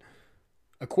tweeted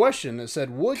a question that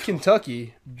said, would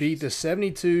Kentucky beat the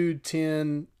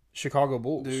 72-10 Chicago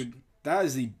Bulls? Dude, why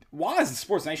is the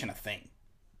Sports Nation a thing?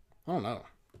 I don't know.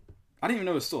 I didn't even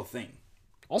know it was still a thing.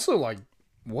 Also, like,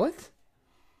 what?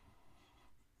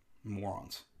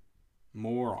 Morons.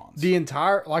 The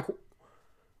entire, like,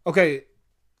 okay,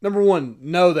 number one,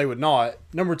 no, they would not.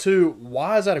 Number two,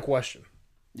 why is that a question?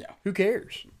 Yeah. Who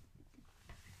cares?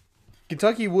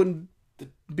 Kentucky wouldn't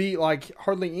beat, like,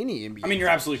 hardly any NBA. I mean, you're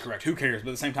absolutely correct. Who cares? But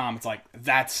at the same time, it's like,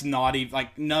 that's not even,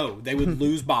 like, no, they would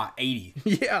lose by 80.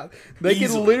 Yeah. They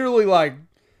could literally, like,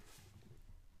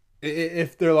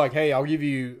 if they're like, hey, I'll give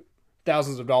you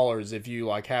thousands of dollars if you,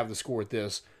 like, have the score at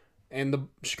this. And the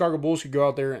Chicago Bulls could go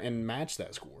out there and match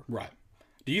that score. Right.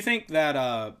 Do you think that,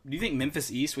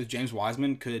 Memphis East with James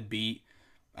Wiseman could beat,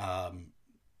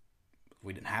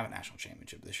 we didn't have a national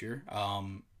championship this year.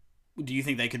 Do you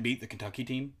think they could beat the Kentucky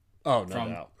team? Oh, no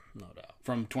doubt.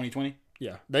 From 2020?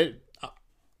 Yeah.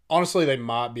 Honestly, they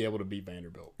might be able to beat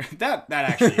Vanderbilt. that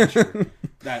actually is true.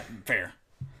 That fair.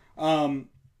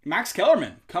 Max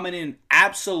Kellerman coming in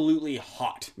absolutely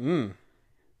hot.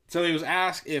 So he was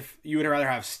asked if you would rather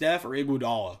have Steph or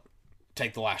Iguodala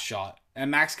take the last shot.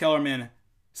 And Max Kellerman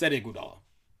said Iguodala.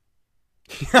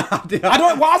 I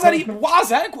don't. Why is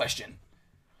that a question?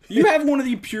 You have one of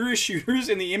the purest shooters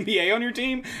in the NBA on your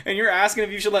team, and you're asking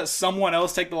if you should let someone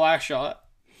else take the last shot.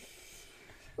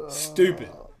 Stupid.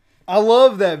 I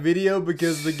love that video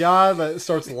because the guy that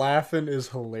starts laughing is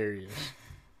hilarious.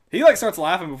 He like starts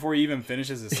laughing before he even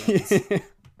finishes his sentence.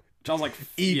 I was like,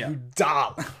 yeah.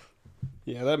 Iguodala.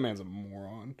 Yeah, that man's a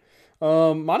moron.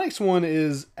 My next one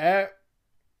is at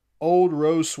Old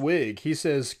Rose Swig. He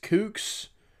says kooks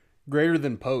greater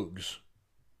than pogues.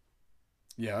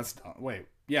 Yeah, that's dumb. Wait,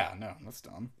 yeah, no, that's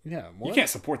dumb. Yeah, what? You can't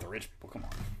support the rich people. Come on.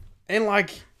 And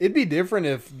like, it'd be different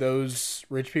if those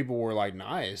rich people were like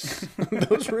nice.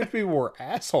 Those rich people were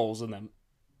assholes in that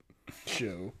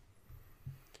show.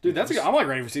 Dude, I'm like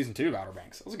ready for season 2 of Outer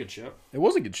Banks. That was a good show. It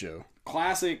was a good show.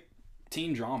 Classic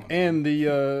teen drama. And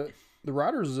the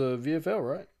writer's VFL,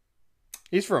 right?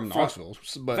 He's from Knoxville,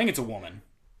 but I think it's a woman.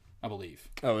 I believe.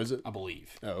 Oh, is it? I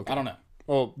believe. Oh, okay. I don't know.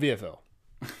 Well, VFL.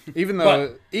 Even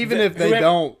though, if they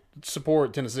don't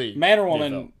support Tennessee, man or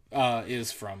woman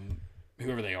is from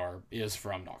whoever they are is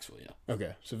from Knoxville. Yeah.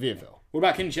 Okay, so VFL. What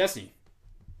about Kenny Chesney?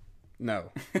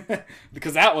 No,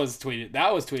 because that was tweeted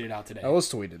out today. That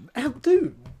was tweeted.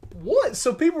 Dude, what?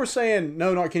 So people were saying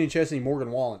no, not Kenny Chesney,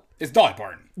 Morgan Wallen. It's Dolly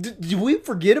Parton. Did we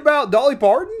forget about Dolly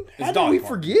Parton? How did we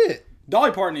forget?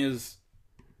 Dolly Parton is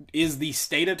the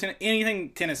state of anything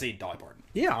Tennessee. Dolly Parton.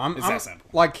 Yeah, it's that simple.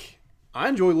 Like, I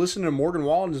enjoy listening to Morgan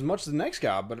Wallen as much as the next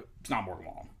guy, but it's not Morgan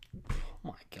Wallen. Oh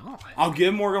my god! I'll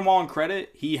give Morgan Wallen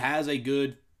credit. He has a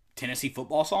good Tennessee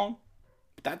football song.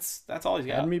 But that's all he's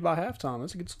got. Had Me by Halftime.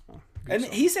 That's a good song. And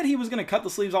he said he was going to cut the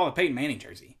sleeves off a Peyton Manning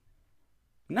jersey.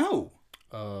 No.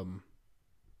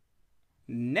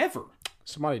 Never.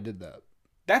 Somebody did that.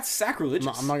 That's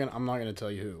sacrilegious. I'm not gonna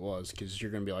tell you who it was because you're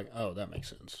gonna be like, oh, that makes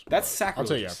sense. That's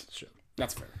sacrilegious. I'll tell you after the show.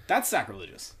 That's fair. That's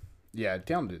sacrilegious. Yeah,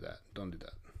 don't do that. Don't do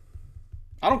that.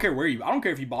 I don't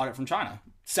care if you bought it from China.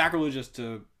 Sacrilegious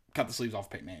to cut the sleeves off a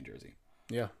Peyton Manning jersey.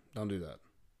 Yeah, don't do that.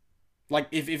 Like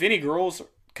if any girls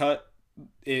cut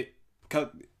a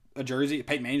jersey, a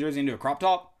Peyton Manning jersey into a crop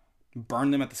top,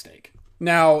 burn them at the stake.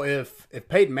 Now, if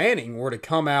Peyton Manning were to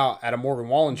come out at a Morgan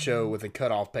Wallen show with a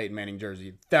cut off Peyton Manning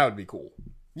jersey, that would be cool.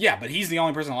 Yeah, but he's the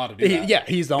only person allowed to do that. Yeah,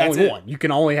 he's the only one. You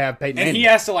can only have Peyton Manning. And he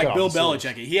has to like Bill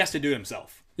Belichick it. He has to do it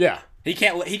himself. Yeah. He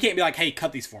can't be like, hey,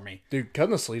 cut these for me. Dude,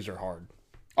 cutting the sleeves are hard.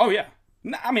 Oh, yeah.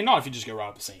 I mean, not if you just go right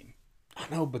up the seam. I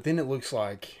know, but then it looks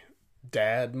like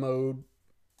dad mode.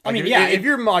 Like, I mean, if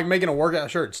you're like making a workout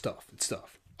shirt, it's tough. It's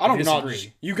tough. I don't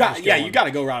disagree. You got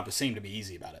to go right up the seam to be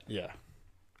easy about it. Yeah.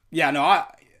 Yeah, no,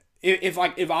 if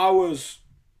I was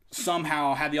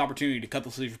somehow had the opportunity to cut the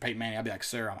sleeve for Peyton Manning, I'd be like,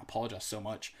 sir, I apologize so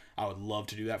much. I would love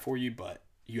to do that for you, but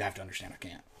you have to understand I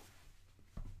can't.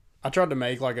 I tried to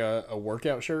make like a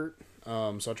workout shirt,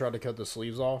 so I tried to cut the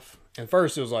sleeves off. And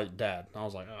first it was like, Dad. I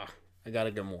was like, I got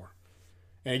to go more.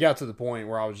 And it got to the point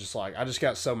where I was just like, I just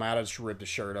got so mad I just ripped the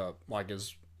shirt up, like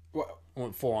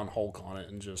went full on Hulk on it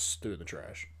and just threw it in the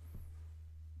trash.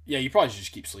 Yeah, you probably should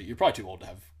just keep sleeves. You're probably too old to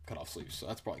have cut off sleeves, so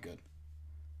that's probably good.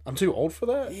 I'm too old for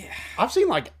that? Yeah. I've seen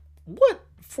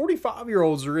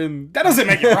 45-year-olds are in... That doesn't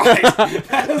make it right.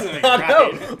 That doesn't make it right.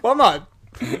 No, well, I'm not...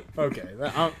 Okay.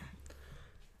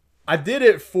 I did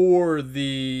it for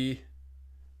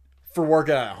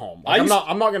working at home. Like,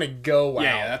 I'm not going to go out.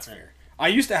 Yeah, that's fair. I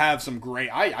used to have some great...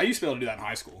 I used to be able to do that in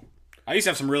high school. I used to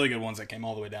have some really good ones that came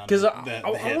all the way down to the hips.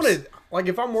 I want to... Like,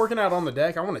 if I'm working out on the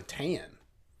deck, I want to tan.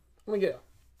 I want to get...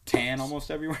 Tan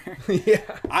almost everywhere. Yeah.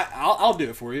 I'll do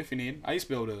it for you if you need. I used to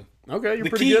be able to. Okay, you're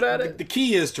pretty good at it. The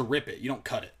key is to rip it. You don't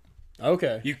cut it.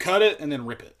 Okay. You cut it and then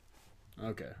rip it.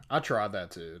 Okay. I tried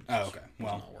that too. Oh, okay.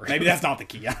 Well, maybe that's not the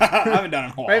key. I haven't done it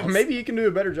in a while. Maybe you can do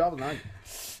a better job than I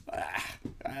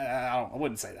can. I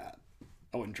wouldn't say that.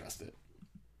 I wouldn't trust it.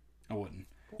 I wouldn't.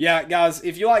 Yeah, guys,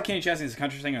 if you like Kenny Chesney as a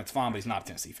country singer, it's fine, but he's not a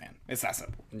Tennessee fan. It's that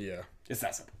simple. Yeah. It's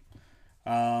that simple.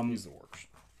 He's the worst.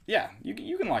 Yeah,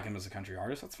 you can like him as a country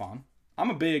artist. That's fine. I'm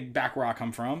a big back where I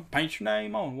come from. Paint your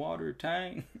name on water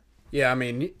tank. Yeah, I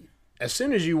mean, as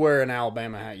soon as you wear an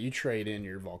Alabama hat, you trade in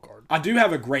your vault card. I do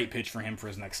have a great pitch for him for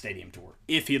his next stadium tour,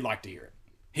 if he'd like to hear it.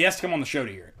 He has to come on the show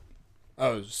to hear it.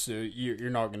 Oh, so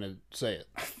you're not going to say it?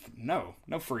 No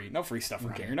free stuff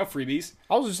around here. No freebies.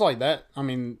 I was just like that. I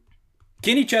mean...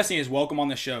 Kenny Chesney is welcome on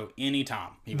the show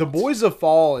anytime. The Boys of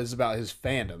Fall is about his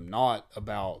fandom, not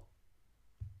about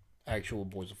actual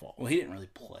Boys of Fall. Well, he didn't really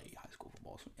play high school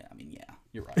football. So yeah, I mean, yeah,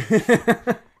 you're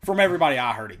right. From everybody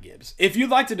I heard at Gibbs. If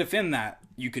you'd like to defend that,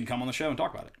 you can come on the show and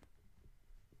talk about it.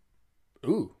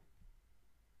 Ooh.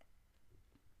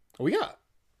 We got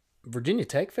Virginia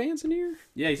Tech fans in here?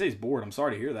 Yeah, he says he's bored. I'm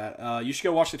sorry to hear that. You should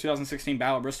go watch the 2016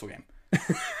 Battle of Bristol game.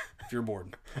 If you're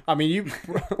bored. I mean, you,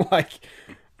 like...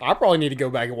 I probably need to go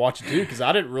back and watch it too because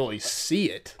I didn't really see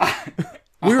it.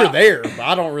 We were there, but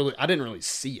I didn't really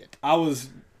see it. I was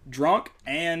drunk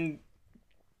and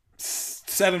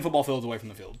 7 football fields away from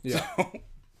the field. Yeah. So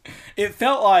it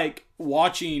felt like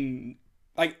watching,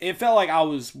 it felt like I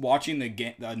was watching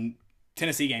the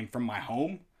Tennessee game from my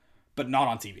home, but not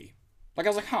on TV. Like I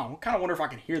was like, I kind of wonder if I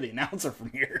can hear the announcer from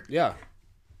here. Yeah.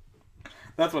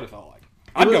 That's what it felt like.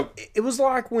 It was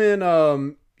like when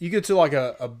you get to like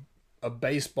a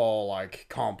baseball like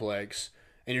complex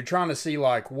and you're trying to see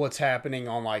like what's happening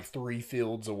on like 3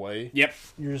 fields away. Yep.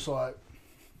 You're just like,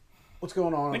 what's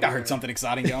going on? I think I heard something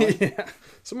exciting going. Yeah.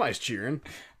 Somebody's cheering.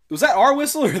 Was that our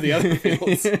whistle or the other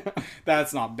fields?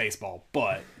 That's not baseball,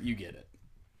 but you get it.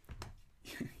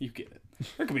 You get it.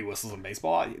 There could be whistles in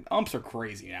baseball. Umps are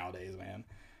crazy nowadays, man.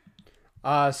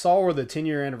 I saw where the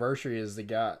 10-year anniversary is the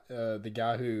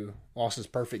guy who lost his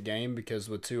perfect game because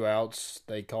with 2 outs,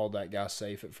 they called that guy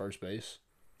safe at first base.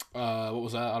 What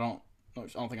was that? I don't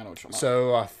think I know what you're talking about.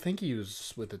 So I think he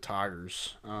was with the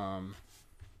Tigers.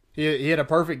 He had a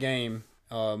perfect game.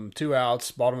 2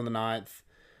 outs, bottom of the 9th.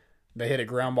 They hit a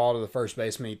ground ball to the first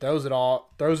baseman. He throws it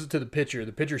to the pitcher.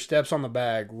 The pitcher steps on the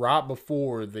bag right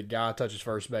before the guy touches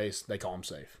first base. They call him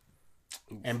safe.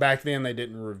 Oof. And back then they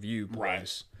didn't review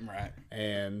plays. Right.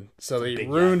 And so they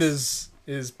ruined his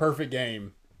perfect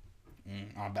game.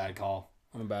 On a bad call.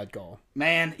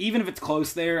 Man, even if it's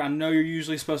close there, I know you're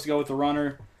usually supposed to go with the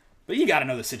runner, but you got to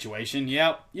know the situation.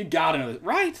 Yep, you got to know it.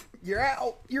 Right? You're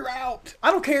out.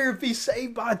 I don't care if he's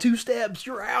saved by 2 steps.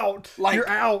 You're out. You're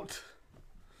out.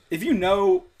 If you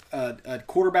know a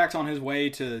quarterback's on his way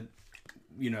to,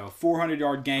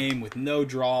 400-yard game with no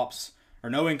drops or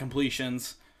no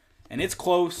incompletions, and it's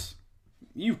close,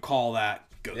 you call that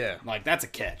good. Yeah. Like, that's a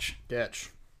catch. Right?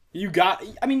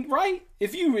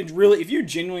 If you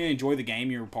genuinely enjoy the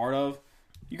game you're a part of,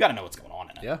 you got to know what's going on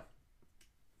in it. Yeah.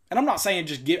 And I'm not saying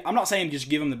just give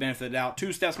him the benefit of the doubt.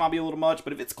 2 steps might be a little much,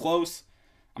 but if it's close,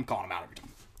 I'm calling him out every time.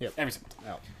 Yep. Every single time.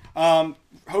 Out.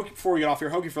 Before we get off here,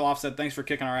 Hokie for Life said, thanks for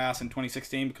kicking our ass in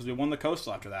 2016 because we won the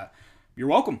Coastal after that. You're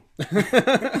welcome.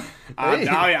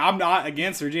 I'm not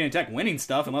against Virginia Tech winning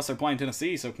stuff unless they're playing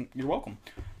Tennessee, so you're welcome.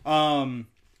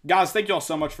 Guys, thank you all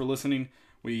so much for listening.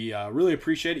 We really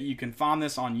appreciate it. You can find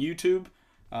this on YouTube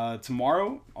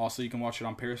tomorrow. Also, you can watch it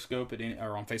on Periscope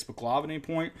or on Facebook Live at any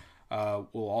point.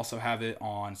 We'll also have it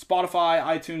on Spotify,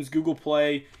 iTunes, Google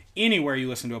Play, anywhere you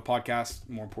listen to a podcast.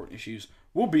 More Important Issues.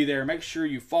 We'll be there. Make sure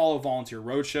you follow Volunteer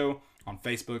Roadshow on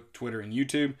Facebook, Twitter, and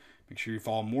YouTube. Make sure you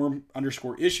follow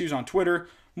more_issues on Twitter,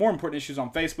 More Important Issues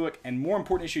on Facebook, and More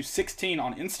Important Issues 16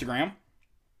 on Instagram.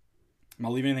 Am I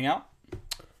leaving anything out?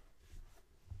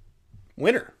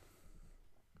 Winner.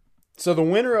 So the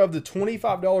winner of the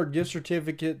 $25 gift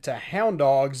certificate to Hound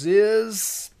Dogs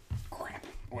is... Crap.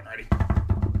 I wasn't ready.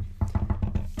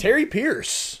 Terry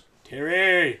Pierce.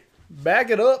 Terry. Back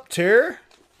it up, Terry.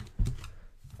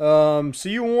 So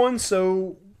you won.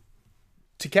 So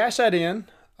to cash that in,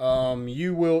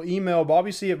 you will email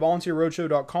Bobby C at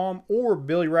volunteerroadshow.com or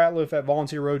Billy Ratliff at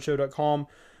volunteerroadshow.com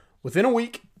within a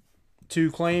week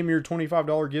to claim your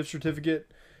 $25 gift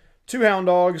certificate to Hound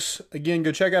Dogs. Again,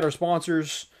 go check out our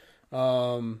sponsors.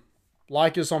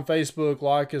 Like us on Facebook,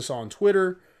 like us on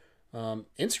Twitter,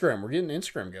 Instagram. We're getting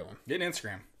Instagram going.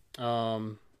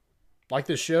 Like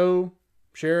this show,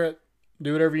 share it,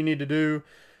 do whatever you need to do.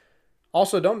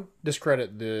 Also, don't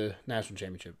discredit the national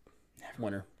championship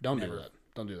winner. Don't do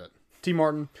that. T.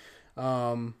 Martin.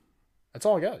 That's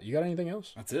all I got. You got anything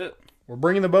else? That's it. We're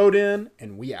bringing the boat in,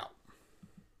 and we out.